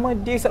masa yang sama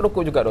dia isap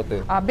rokok juga,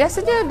 doktor?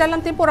 Biasanya dalam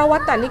tempoh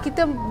rawatan ni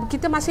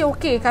kita masih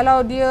okey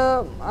kalau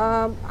dia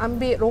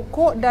ambil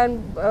rokok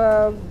dan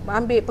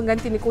ambil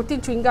pengganti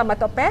nikotin, chewing gum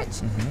atau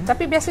patch.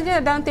 Tapi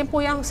biasanya dalam tempoh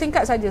yang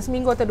singkat saja,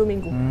 seminggu atau 2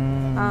 minggu.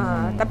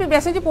 Tapi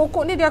biasanya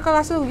pokok ni dia akan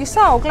rasa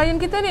risau klien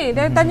kita ni.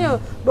 Dia tanya,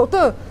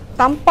 doktor,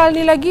 tampal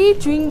ni lagi,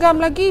 chewing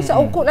gum lagi,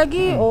 isap rokok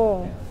lagi.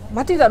 Oh,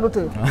 mati tak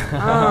doktor?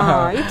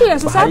 Itu yang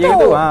susah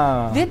tu.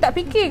 Dia tak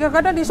fikir,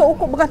 kadang-kadang dia isap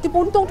rokok berganti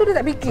puntung tu dia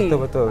tak fikir.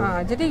 Betul.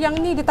 Jadi yang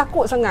ni dia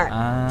takut sangat,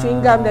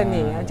 chewing gum dan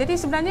ni. Jadi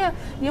sebenarnya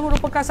ia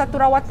merupakan satu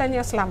rawatan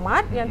yang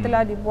selamat yang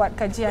telah dibuat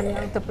kajian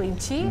yang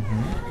terperinci.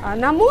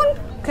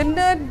 Namun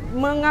kena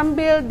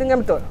mengambil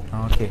dengan betul.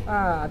 Okey.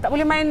 Tak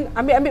boleh main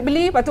ambil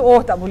beli, lepas tu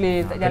tak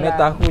boleh, tak jalan. Kena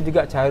tahu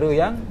juga cara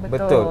yang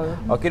betul.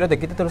 Okey doktor,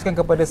 kita teruskan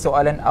kepada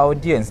soalan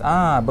audiens.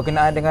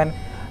 Berkenaan dengan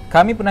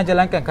kami pernah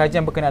jalankan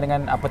kajian berkenaan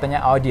dengan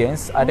pertanyaan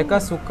audiens,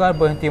 adakah sukar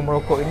berhenti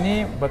merokok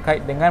ini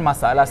berkait dengan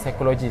masalah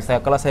psikologi?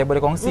 Kalau saya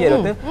boleh kongsi ya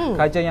doktor,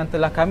 kajian yang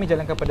telah kami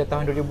jalankan pada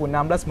tahun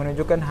 2016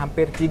 menunjukkan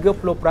hampir 30%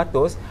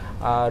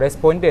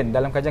 responden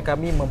dalam kajian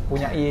kami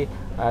mempunyai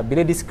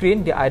bila di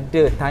screen dia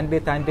ada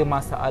tanda-tanda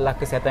masalah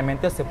kesihatan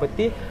mental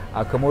seperti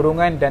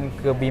kemurungan dan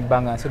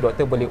kebimbangan. So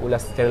doktor boleh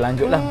ulas secara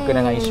lanjutlah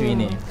berkenaan dengan isu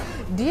ini.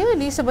 Dia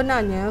ni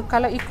sebenarnya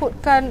kalau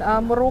ikutkan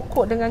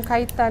merokok dengan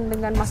kaitan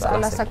dengan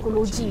masalah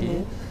psikologi ni,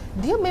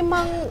 dia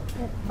memang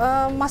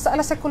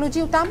masalah psikologi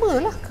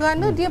utamalah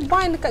kerana dia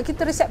bind dekat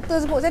kita reseptor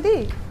sebut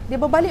tadi.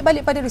 Dia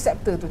berbalik-balik pada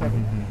reseptor tu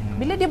tadi.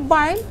 Bila dia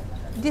bind,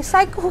 dia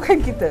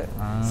psychokan kita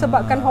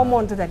sebabkan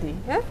hormon tu tadi,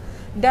 ya.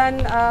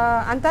 Dan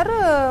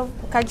antara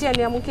kajian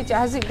yang mungkin Cik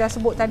Haziq dah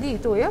sebut tadi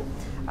tu, ya,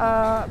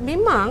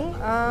 memang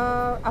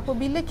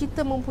apabila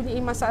kita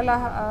mempunyai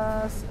masalah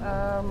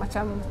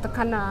macam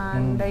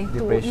tekanan dan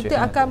itu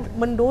akan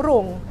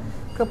mendorong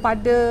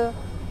kepada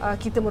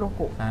kita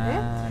merokok.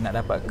 Nak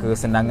dapat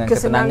kesenangan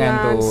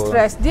tu.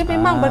 Stres. Dia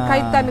memang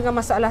berkaitan dengan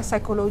masalah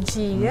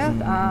psikologi. Ya.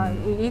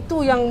 Itu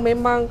yang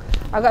memang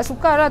agak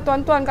sukar lah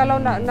tuan-tuan kalau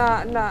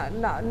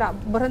nak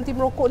berhenti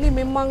merokok ni,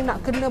 memang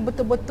nak kena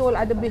betul-betul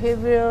ada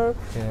behaviour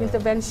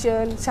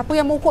intervention. Siapa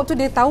yang merokok tu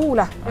dia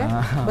tahulah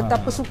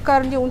betapa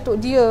sukarnya untuk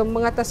dia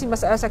mengatasi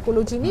masalah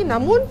psikologi ni,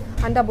 namun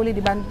anda boleh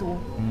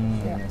dibantu.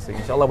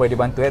 InsyaAllah boleh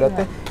dibantu ya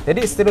doktor.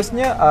 Jadi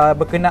seterusnya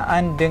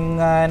berkenaan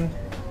dengan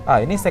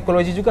ini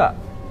psikologi juga.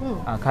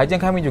 Kajian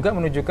kami juga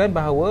menunjukkan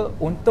bahawa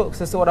untuk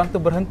seseorang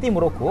tu berhenti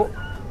merokok,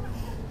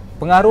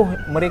 pengaruh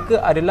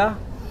mereka adalah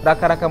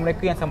rakan-rakan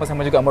mereka yang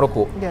sama-sama juga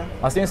merokok.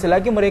 Maksudnya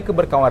selagi mereka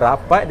berkawan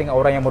rapat dengan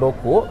orang yang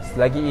merokok,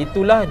 selagi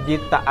itulah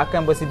dia tak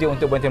akan bersedia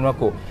untuk berhenti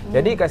merokok.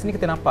 Jadi kat sini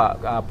kita nampak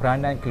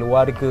peranan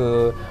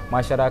keluarga,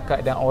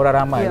 masyarakat dan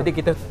orang ramai. Jadi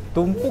kita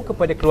tumpu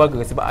kepada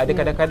keluarga sebab ada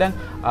kadang-kadang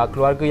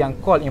keluarga yang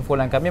call info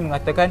line kami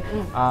mengatakan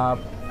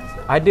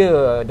ada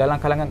dalam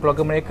kalangan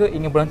keluarga mereka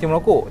ingin berhenti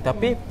merokok,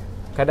 tapi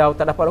kadang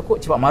tak dapat rokok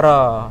cepat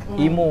marah,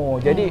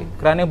 emo. Jadi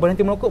kerana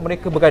berhenti merokok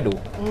mereka bergaduh.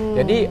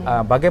 Jadi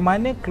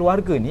bagaimana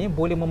keluarga ni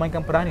boleh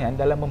memainkan peranan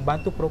dalam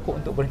membantu perokok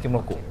untuk berhenti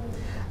merokok?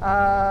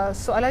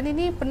 Soalan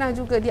ini pernah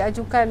juga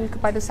diajukan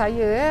kepada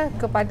saya,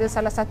 kepada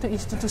salah satu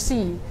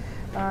institusi.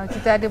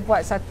 Kita ada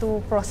buat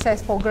satu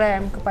proses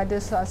program kepada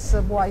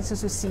sebuah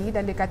institusi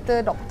dan dia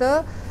kata,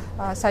 doktor,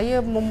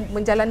 saya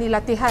menjalani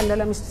latihan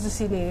dalam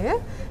institusi ini.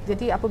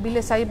 Jadi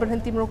apabila saya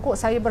berhenti merokok,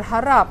 saya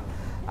berharap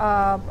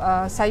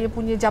saya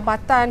punya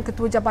jabatan,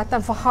 ketua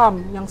jabatan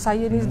faham yang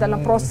saya ni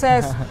dalam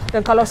proses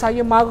dan kalau saya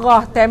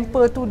marah,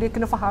 temper tu dia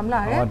kena faham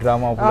lah.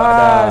 Drama pula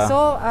dah. So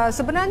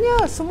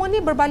sebenarnya semua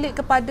ni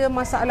berbalik kepada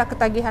masalah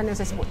ketagihan yang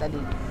saya sebut tadi.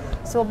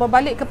 So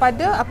berbalik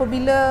kepada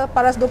apabila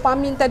paras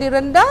dopamin tadi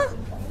rendah,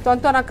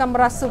 tuan-tuan akan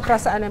merasa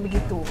perasaan yang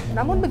begitu.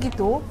 Namun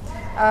begitu,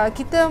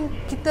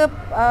 kita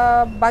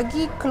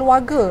bagi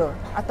keluarga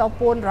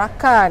ataupun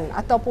rakan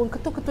ataupun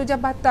ketua-ketua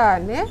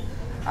jabatan,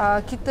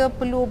 kita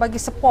perlu bagi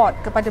support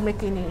kepada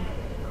mereka ini.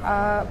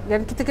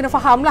 Dan kita kena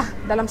faham lah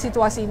dalam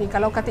situasi ini.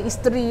 Kalau kata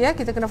isteri,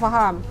 kita kena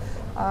faham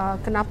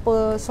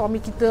kenapa suami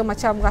kita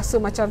macam rasa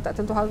macam tak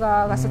tentu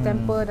hara, rasa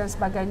temper dan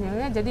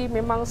sebagainya. Jadi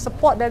memang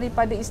support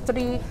daripada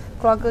isteri,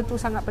 keluarga tu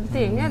sangat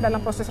penting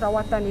dalam proses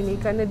rawatan ini,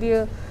 kerana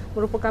dia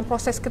merupakan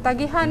proses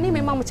ketagihan ni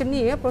memang macam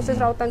ni, proses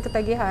rawatan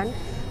ketagihan.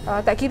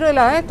 Tak kira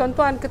lah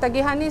tuan-tuan,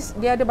 ketagihan ni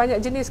dia ada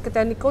banyak jenis,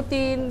 ketagihan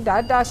nikotin,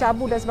 dadah,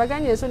 syabu dan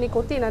sebagainya. So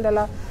nikotin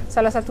adalah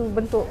salah satu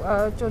bentuk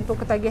contoh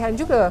ketagihan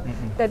juga.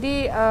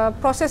 Jadi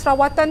proses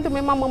rawatan tu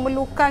memang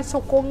memerlukan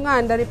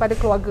sokongan daripada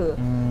keluarga.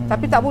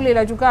 Tapi tak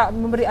bolehlah juga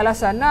memberi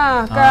alasan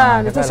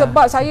kan. Itu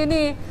sebab saya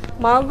ni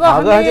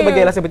marah ni.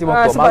 Bagi alasan berhenti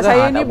merokok. Sebab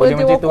saya ni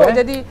berhenti merokok.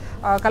 Jadi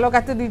kalau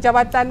kata di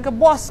jabatan ke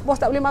bos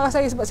tak boleh marah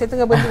saya sebab saya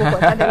tengah berhenti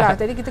merokok. Tak adalah.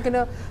 Jadi kita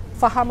kena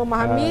faham,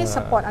 memahami,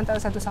 support antara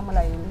satu sama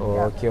lain.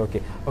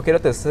 Okey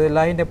doktor,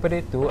 selain daripada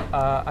itu,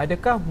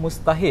 adakah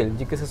mustahil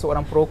jika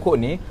seseorang perokok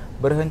ni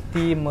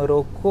berhenti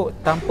merokok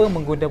tanpa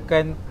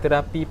menggunakan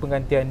terapi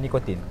penggantian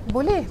nikotin?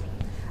 Boleh.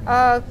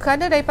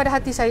 Kerana daripada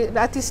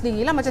hati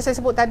sendirilah, macam saya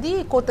sebut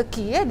tadi,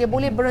 koteki dia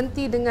boleh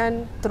berhenti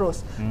dengan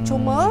terus.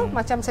 Cuma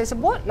macam saya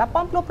sebut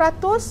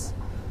 80%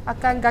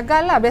 akan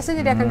gagal lah,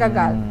 biasanya dia akan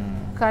gagal.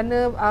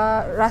 Kerana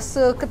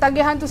rasa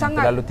ketagihan tu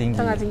sangat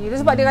tinggi.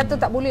 Sebab dia kata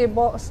tak boleh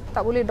boss,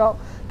 tak boleh dok,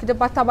 kita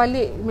patah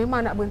balik,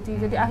 memang nak berhenti.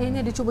 Jadi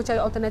akhirnya dia cuba cari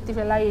alternatif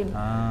yang lain,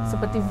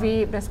 seperti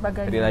vape dan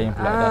sebagainya. Lain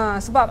pula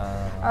sebab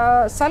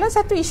salah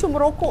satu isu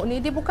merokok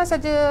ni, dia bukan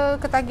saja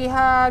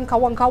ketagihan,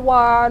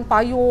 kawan-kawan,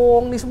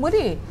 payung ni semua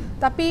ni,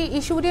 tapi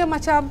isu dia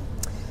macam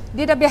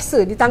dia dah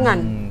biasa di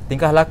tangan.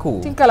 Tingkah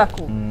laku.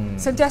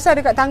 Sentiasa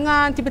ada kat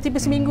tangan, tiba-tiba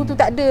seminggu tu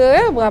tak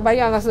ada,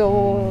 bayang rasa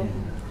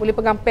boleh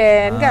pegang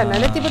pen kan,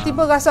 dan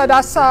tiba-tiba rasa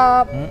ada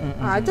asap.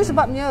 Itu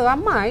sebabnya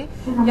ramai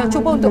yang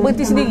cuba untuk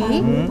berhenti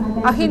sendiri,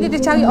 akhirnya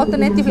dia cari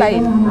alternatif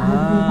lain.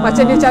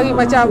 Macam dia cari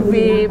macam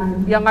vape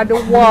yang ada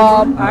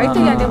wap. Itu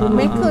yang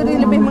mereka dia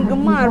lebih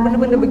menggemar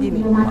benda-benda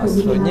begini.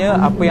 Maksudnya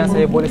apa yang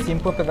saya boleh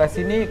simpulkan kat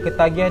sini,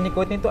 ketagihan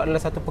nikotin itu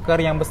adalah satu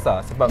perkara yang besar.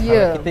 Sebab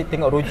kalau kita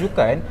tengok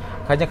rujukan,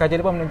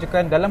 kajian-kajian depan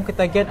menunjukkan dalam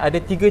ketagihan ada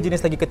 3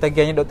 jenis lagi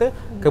ketagihannya doktor.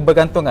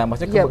 Kebergantungan,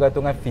 maksudnya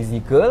kebergantungan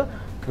fizikal,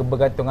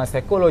 kebergantungan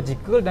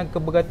psikologikal dan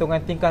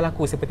kebergantungan tingkah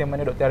laku seperti yang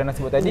mana Dr. Arana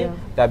sebut tadi.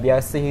 Dah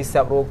biasa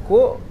hisap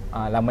rokok,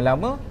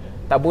 lama-lama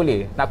tak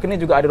boleh. Nak kena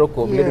juga ada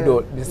rokok bila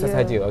duduk biasa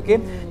saja. Okey.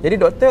 Jadi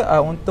doktor,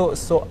 untuk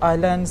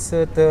soalan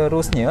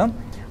seterusnya,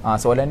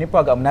 soalan ni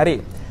pun agak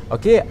menarik.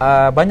 Okey,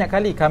 banyak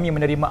kali kami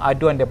menerima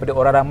aduan daripada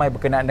orang ramai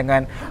berkenaan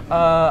dengan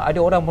ada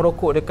orang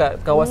merokok dekat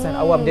kawasan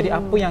awam. Jadi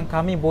apa yang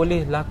kami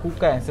boleh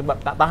lakukan sebab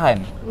tak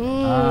tahan?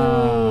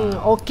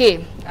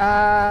 Okey,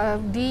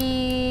 di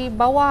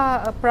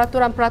bawah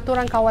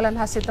peraturan kawalan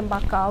hasil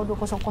tembakau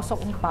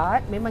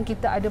 2004 memang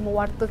kita ada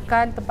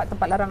mewartakan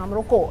tempat-tempat larangan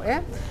merokok ya.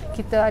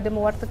 Kita ada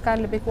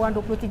mewartakan lebih kurang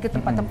 23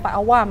 tempat-tempat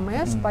awam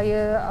ya, supaya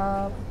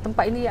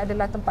tempat ini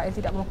adalah tempat yang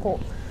tidak merokok.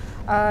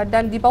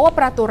 Dan di bawah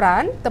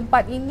peraturan,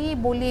 tempat ini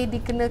boleh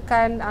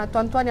dikenakan,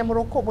 tuan-tuan yang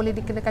merokok boleh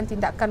dikenakan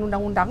tindakan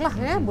undang-undang lah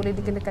ya, boleh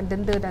dikenakan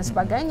denda dan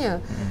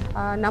sebagainya.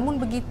 Namun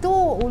begitu,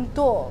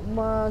 untuk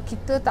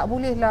kita tak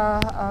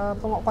bolehlah,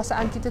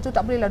 penguatkuasaan kita tu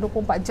tak bolehlah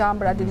 24 jam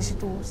berada di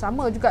situ.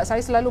 Sama juga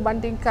saya selalu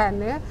bandingkan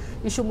ya,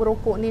 isu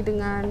merokok ni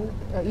dengan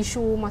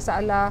isu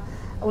masalah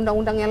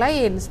undang-undang yang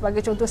lain.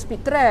 Sebagai contoh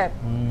speed trap,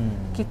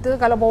 kita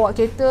kalau bawa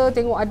kereta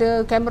tengok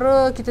ada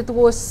kamera, kita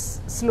terus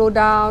slow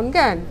down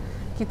kan.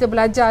 Kita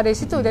belajar dari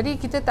situ. Jadi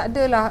kita tak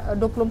adalah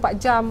 24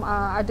 jam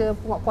ada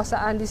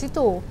penguatkuasaan di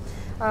situ.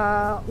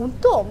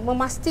 Untuk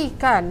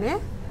memastikan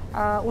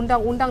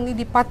undang-undang ni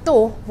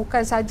dipatuh,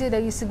 bukan saja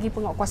dari segi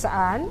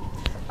penguatkuasaan,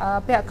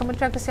 pihak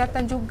Kementerian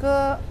Kesihatan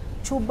juga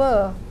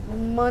cuba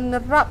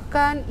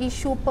menerapkan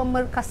isu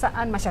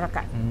pemerkasaan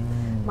masyarakat.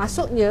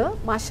 Maksudnya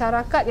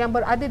masyarakat yang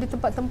berada di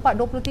tempat-tempat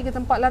 23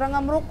 tempat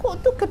larangan merokok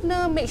tu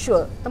kena make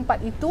sure tempat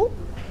itu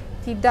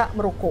tidak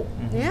merokok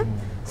ya.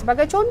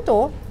 Sebagai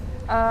contoh,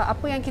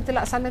 apa yang kita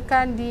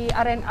laksanakan di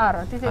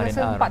RNR. Saya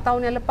rasa 4 tahun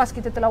yang lepas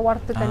kita telah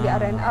wartakan di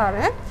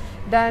RNR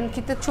dan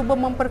kita cuba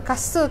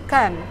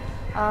memperkasakan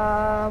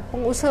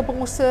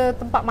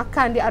pengusaha-pengusaha tempat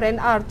makan di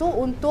RNR tu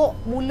untuk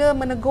mula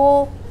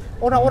menegur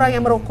orang-orang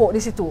yang merokok di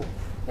situ.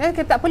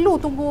 Kita tak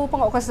perlu tunggu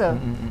penguatkuasa.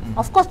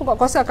 Of course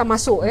penguatkuasa akan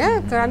masuk ya,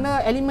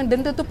 kerana elemen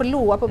denda tu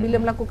perlu apabila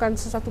melakukan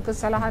sesuatu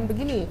kesalahan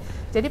begini.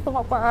 Jadi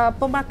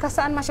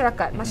pemerkasaan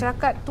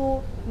masyarakat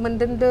tu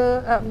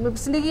mendenda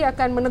sendiri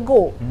akan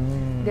menegur.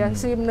 Dia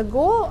sendiri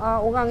menegur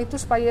orang itu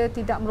supaya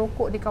tidak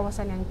merokok di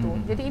kawasan yang itu.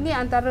 Jadi ini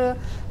antara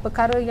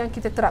perkara yang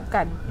kita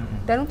terapkan.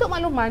 Dan untuk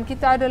makluman,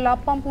 kita ada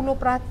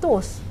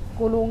 80%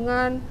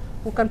 golongan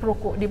bukan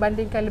perokok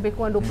dibandingkan lebih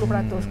kurang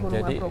 20%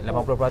 golongan jadi, perokok.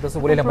 Jadi 80% tu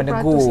bolehlah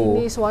menegur. 20%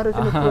 ini suara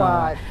kena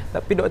kuat.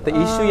 Tapi doktor,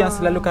 isu yang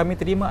selalu kami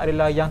terima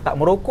adalah yang tak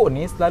merokok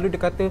ni selalu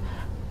dia kata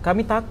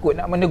kami takut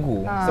nak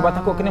menegur sebab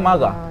takut kena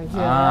marah.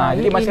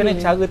 Jadi macam mana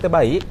cara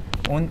terbaik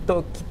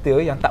untuk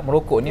kita yang tak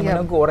merokok ni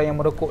menegur orang yang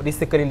merokok di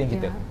sekeliling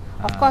kita?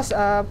 Of course,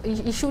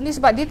 isu ni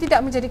sebab dia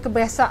tidak menjadi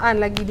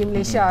kebiasaan lagi di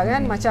Malaysia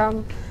kan,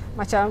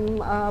 macam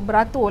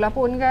beratur lah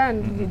pun kan.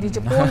 Di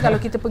Jepun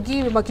kalau kita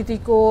pergi memang kita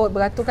ikut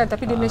beratur kan,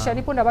 tapi di Malaysia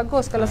ni pun dah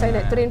bagus. Kalau saya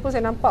naik train pun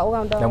saya nampak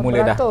orang dah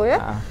beratur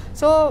ya.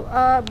 So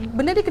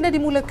benda ni kena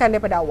dimulakan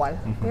daripada awal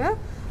ya.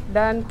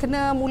 Dan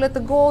kena mula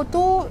tegur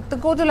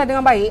tu lah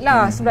dengan baik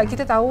lah. Sebab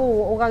kita tahu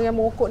orang yang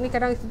merokok ni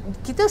kadang,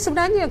 kita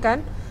sebenarnya kan,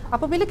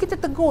 apabila kita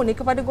tegur ni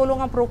kepada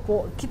golongan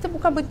perokok, kita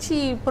bukan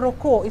benci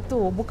perokok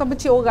itu, bukan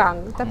benci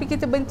orang, tapi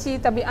kita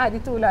benci tabiat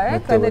itulah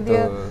kerana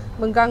dia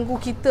mengganggu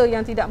kita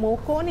yang tidak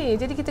merokok ni.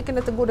 Jadi kita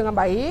kena tegur dengan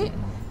baik.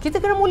 Kita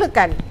kena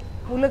mulakan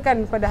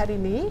pada hari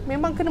ini,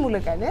 memang kena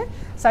mulakan ya.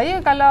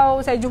 Saya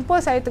kalau saya jumpa,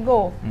 saya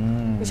tegur.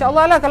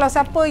 InsyaAllah lah, kalau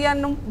siapa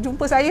yang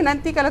jumpa saya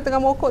nanti kalau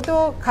tengah merokok tu,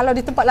 kalau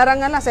di tempat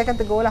larangan lah saya akan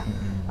tegur lah.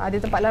 Di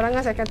tempat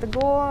larangan saya akan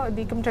tegur,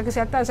 di Kementerian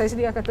Kesihatan saya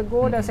sendiri akan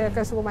tegur dan saya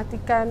akan suruh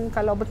matikan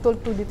kalau betul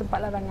tu di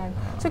tempat larangan.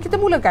 So kita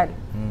mulakan.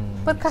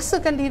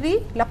 Perkasakan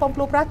diri,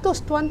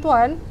 80%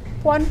 tuan-tuan,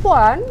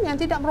 puan-puan yang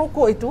tidak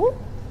merokok itu,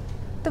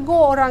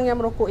 tegur orang yang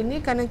merokok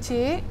ini, kerana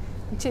cik,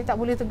 Encik tak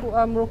boleh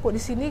merokok di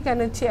sini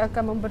kerana Encik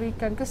akan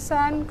memberikan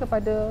kesan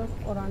kepada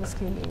orang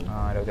sekeliling.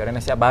 Doktor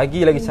Ariana siap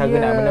bagi lagi cara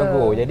nak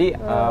menegur. Jadi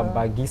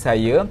bagi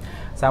saya,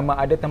 sama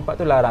ada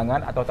tempat tu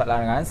larangan atau tak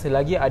larangan,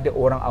 selagi ada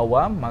orang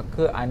awam,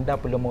 maka anda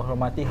perlu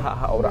menghormati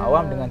hak-hak orang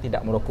awam dengan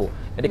tidak merokok.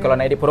 Jadi kalau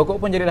nak jadi perokok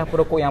pun jadilah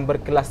perokok yang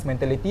berkelas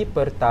mentaliti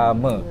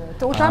pertama.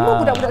 Terutama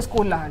budak-budak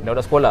sekolah.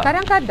 Budak-budak sekolah.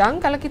 Kadang-kadang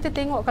kalau kita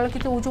tengok, kalau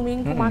kita hujung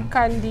minggu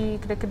makan di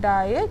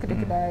kedai-kedai,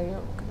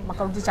 kedai-kedai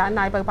makan roti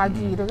canai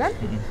pagi-pagi tu kan,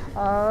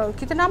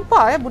 kita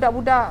nampak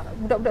budak-budak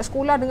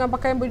sekolah dengan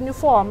pakaian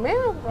beruniform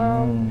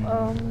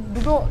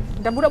duduk,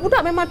 dan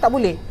budak-budak memang tak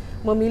boleh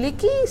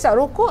memiliki isap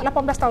rokok 18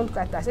 tahun ke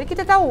atas. Jadi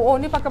kita tahu, oh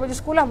ni pakai baju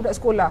sekolah, budak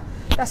sekolah.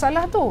 Tak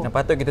salah tu. Yang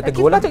patut kita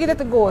tegur lah. Patut kita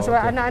tegur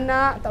sebab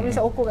anak-anak tak boleh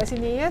isap rokok kat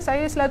sini ya.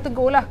 Saya selalu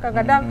tegur lah.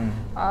 Kadang-kadang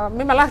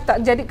memanglah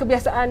tak jadi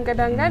kebiasaan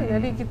kadang kan.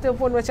 Jadi kita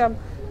pun macam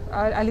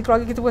ahli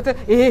keluarga kita kata,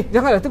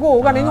 janganlah tegur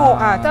orang tengok.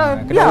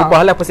 Kena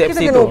ubahlah persepsi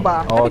kita kena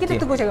ubah. Tapi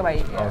kita tegur cara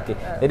baik. Okey.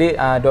 Jadi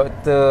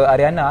Dr.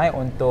 Ariana,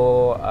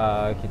 untuk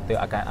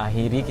kita akan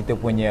akhiri kita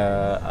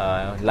punya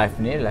live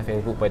ni, live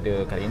Facebook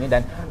pada kali ini,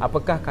 dan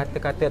apakah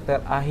kata-kata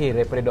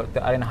terakhir daripada Dr.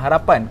 Ariana,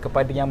 harapan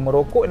kepada yang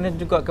merokok dan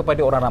juga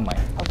kepada orang ramai?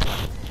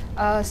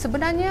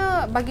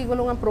 Sebenarnya bagi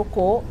golongan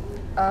perokok,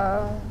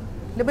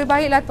 lebih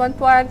baiklah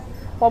tuan-tuan,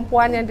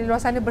 puan-puan yang di luar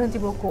sana berhenti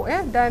merokok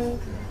ya.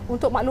 Dan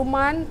untuk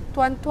makluman,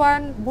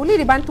 tuan-tuan boleh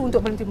dibantu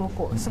untuk berhenti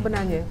merokok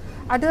sebenarnya.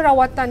 Ada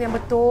rawatan yang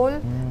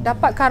betul,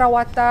 dapatkan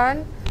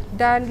rawatan,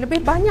 dan lebih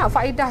banyak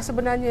faedah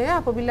sebenarnya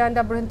ya apabila anda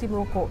berhenti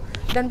merokok.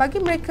 Dan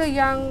bagi mereka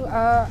yang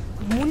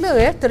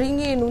mula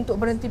teringin untuk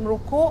berhenti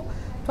merokok,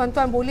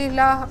 tuan-tuan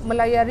bolehlah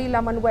melayari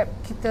laman web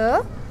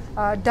kita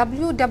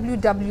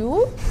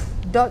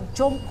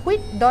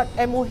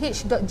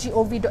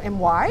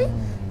www.jomquit.moh.gov.my.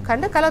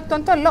 Kerana kalau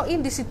tuan-tuan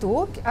login di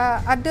situ,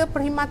 ada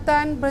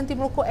perkhidmatan berhenti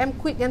merokok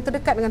M-Quit yang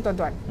terdekat dengan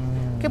tuan-tuan.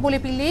 Okay, boleh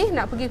pilih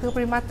nak pergi ke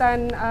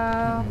perkhidmatan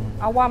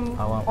awam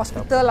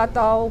hospital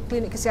atau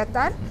klinik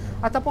kesihatan,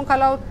 ataupun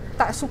kalau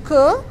tak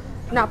suka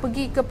nak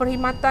pergi ke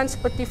perkhidmatan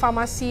seperti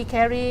farmasi,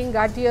 Caring,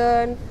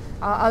 Guardian,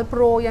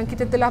 Alpro yang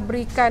kita telah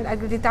berikan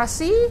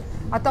akreditasi,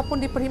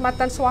 ataupun di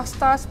perkhidmatan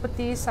swasta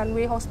seperti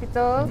Sunway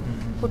Hospital,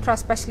 Putrajaya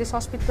Specialist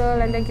Hospital,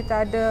 dan then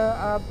kita ada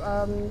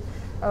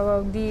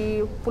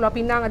di Pulau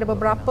Pinang ada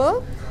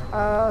beberapa.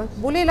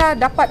 Bolehlah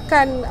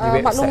dapatkan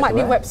maklumat di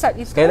website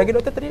itu. Sekali lagi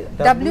doktor tadi,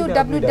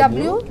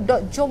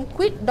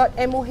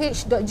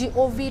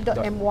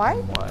 www.jomquit.moh.gov.my.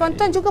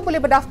 Tuan-tuan juga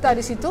boleh berdaftar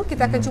di situ.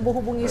 Kita akan cuba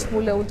hubungi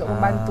semula untuk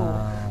membantu.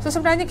 So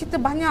sebenarnya kita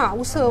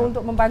banyak usaha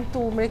untuk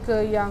membantu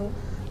mereka yang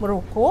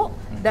merokok,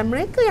 dan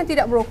mereka yang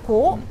tidak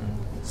merokok,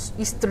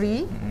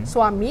 isteri,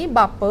 suami,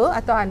 bapa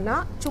atau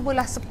anak,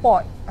 cubalah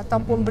support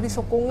ataupun beri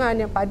sokongan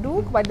yang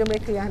padu kepada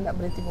mereka yang hendak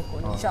berhenti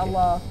merokok.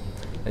 InsyaAllah.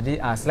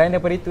 Jadi selain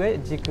daripada itu,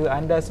 jika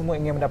anda semua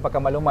ingin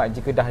mendapatkan maklumat,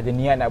 jika dah ada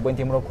niat nak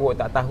berhenti merokok,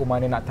 tak tahu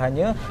mana nak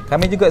tanya,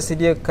 kami juga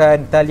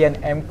sediakan talian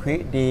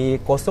M-Quick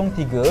di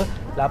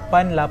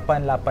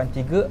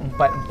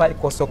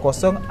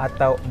 03-8883-4400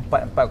 atau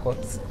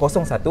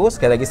 4401.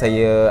 Sekali lagi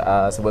saya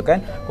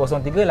sebutkan,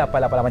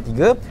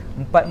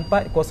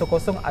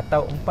 03-8883-4400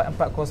 atau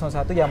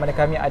 4401, yang mana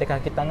kami ada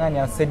kaki tangan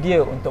yang sedia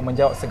untuk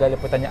menjawab segala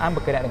pertanyaan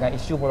berkenaan dengan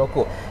isu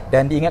merokok.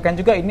 Dan diingatkan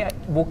juga, ini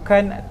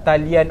bukan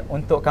talian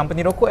untuk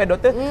company rokok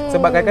doktor.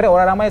 Sebab kadang-kadang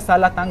orang ramai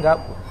salah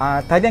tanggap,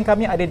 talian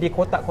kami ada di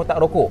kotak-kotak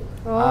rokok.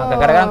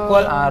 Kadang-kadang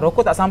call,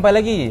 rokok tak sampai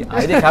lagi.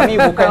 Jadi kami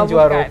bukan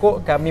jual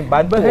rokok, kami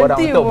bantu orang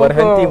untuk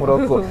berhenti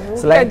merokok.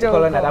 Selain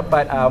kalau nak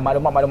dapat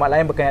maklumat-maklumat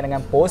lain berkenaan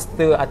dengan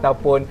poster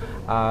ataupun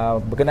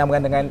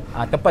berkenaan dengan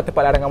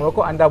tempat-tempat larangan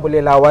merokok, anda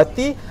boleh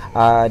lawati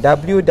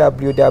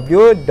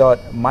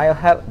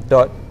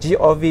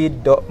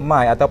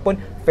www.myhealth.gov.my ataupun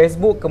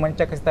Facebook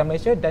Kementerian Kesihatan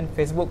Malaysia dan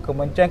Facebook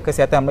Kementerian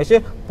Kesihatan Malaysia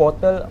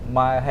portal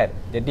My Health.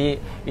 Jadi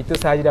itu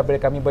sahaja daripada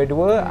kami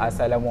berdua.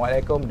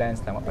 Assalamualaikum dan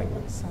selamat pagi.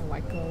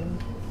 Assalamualaikum.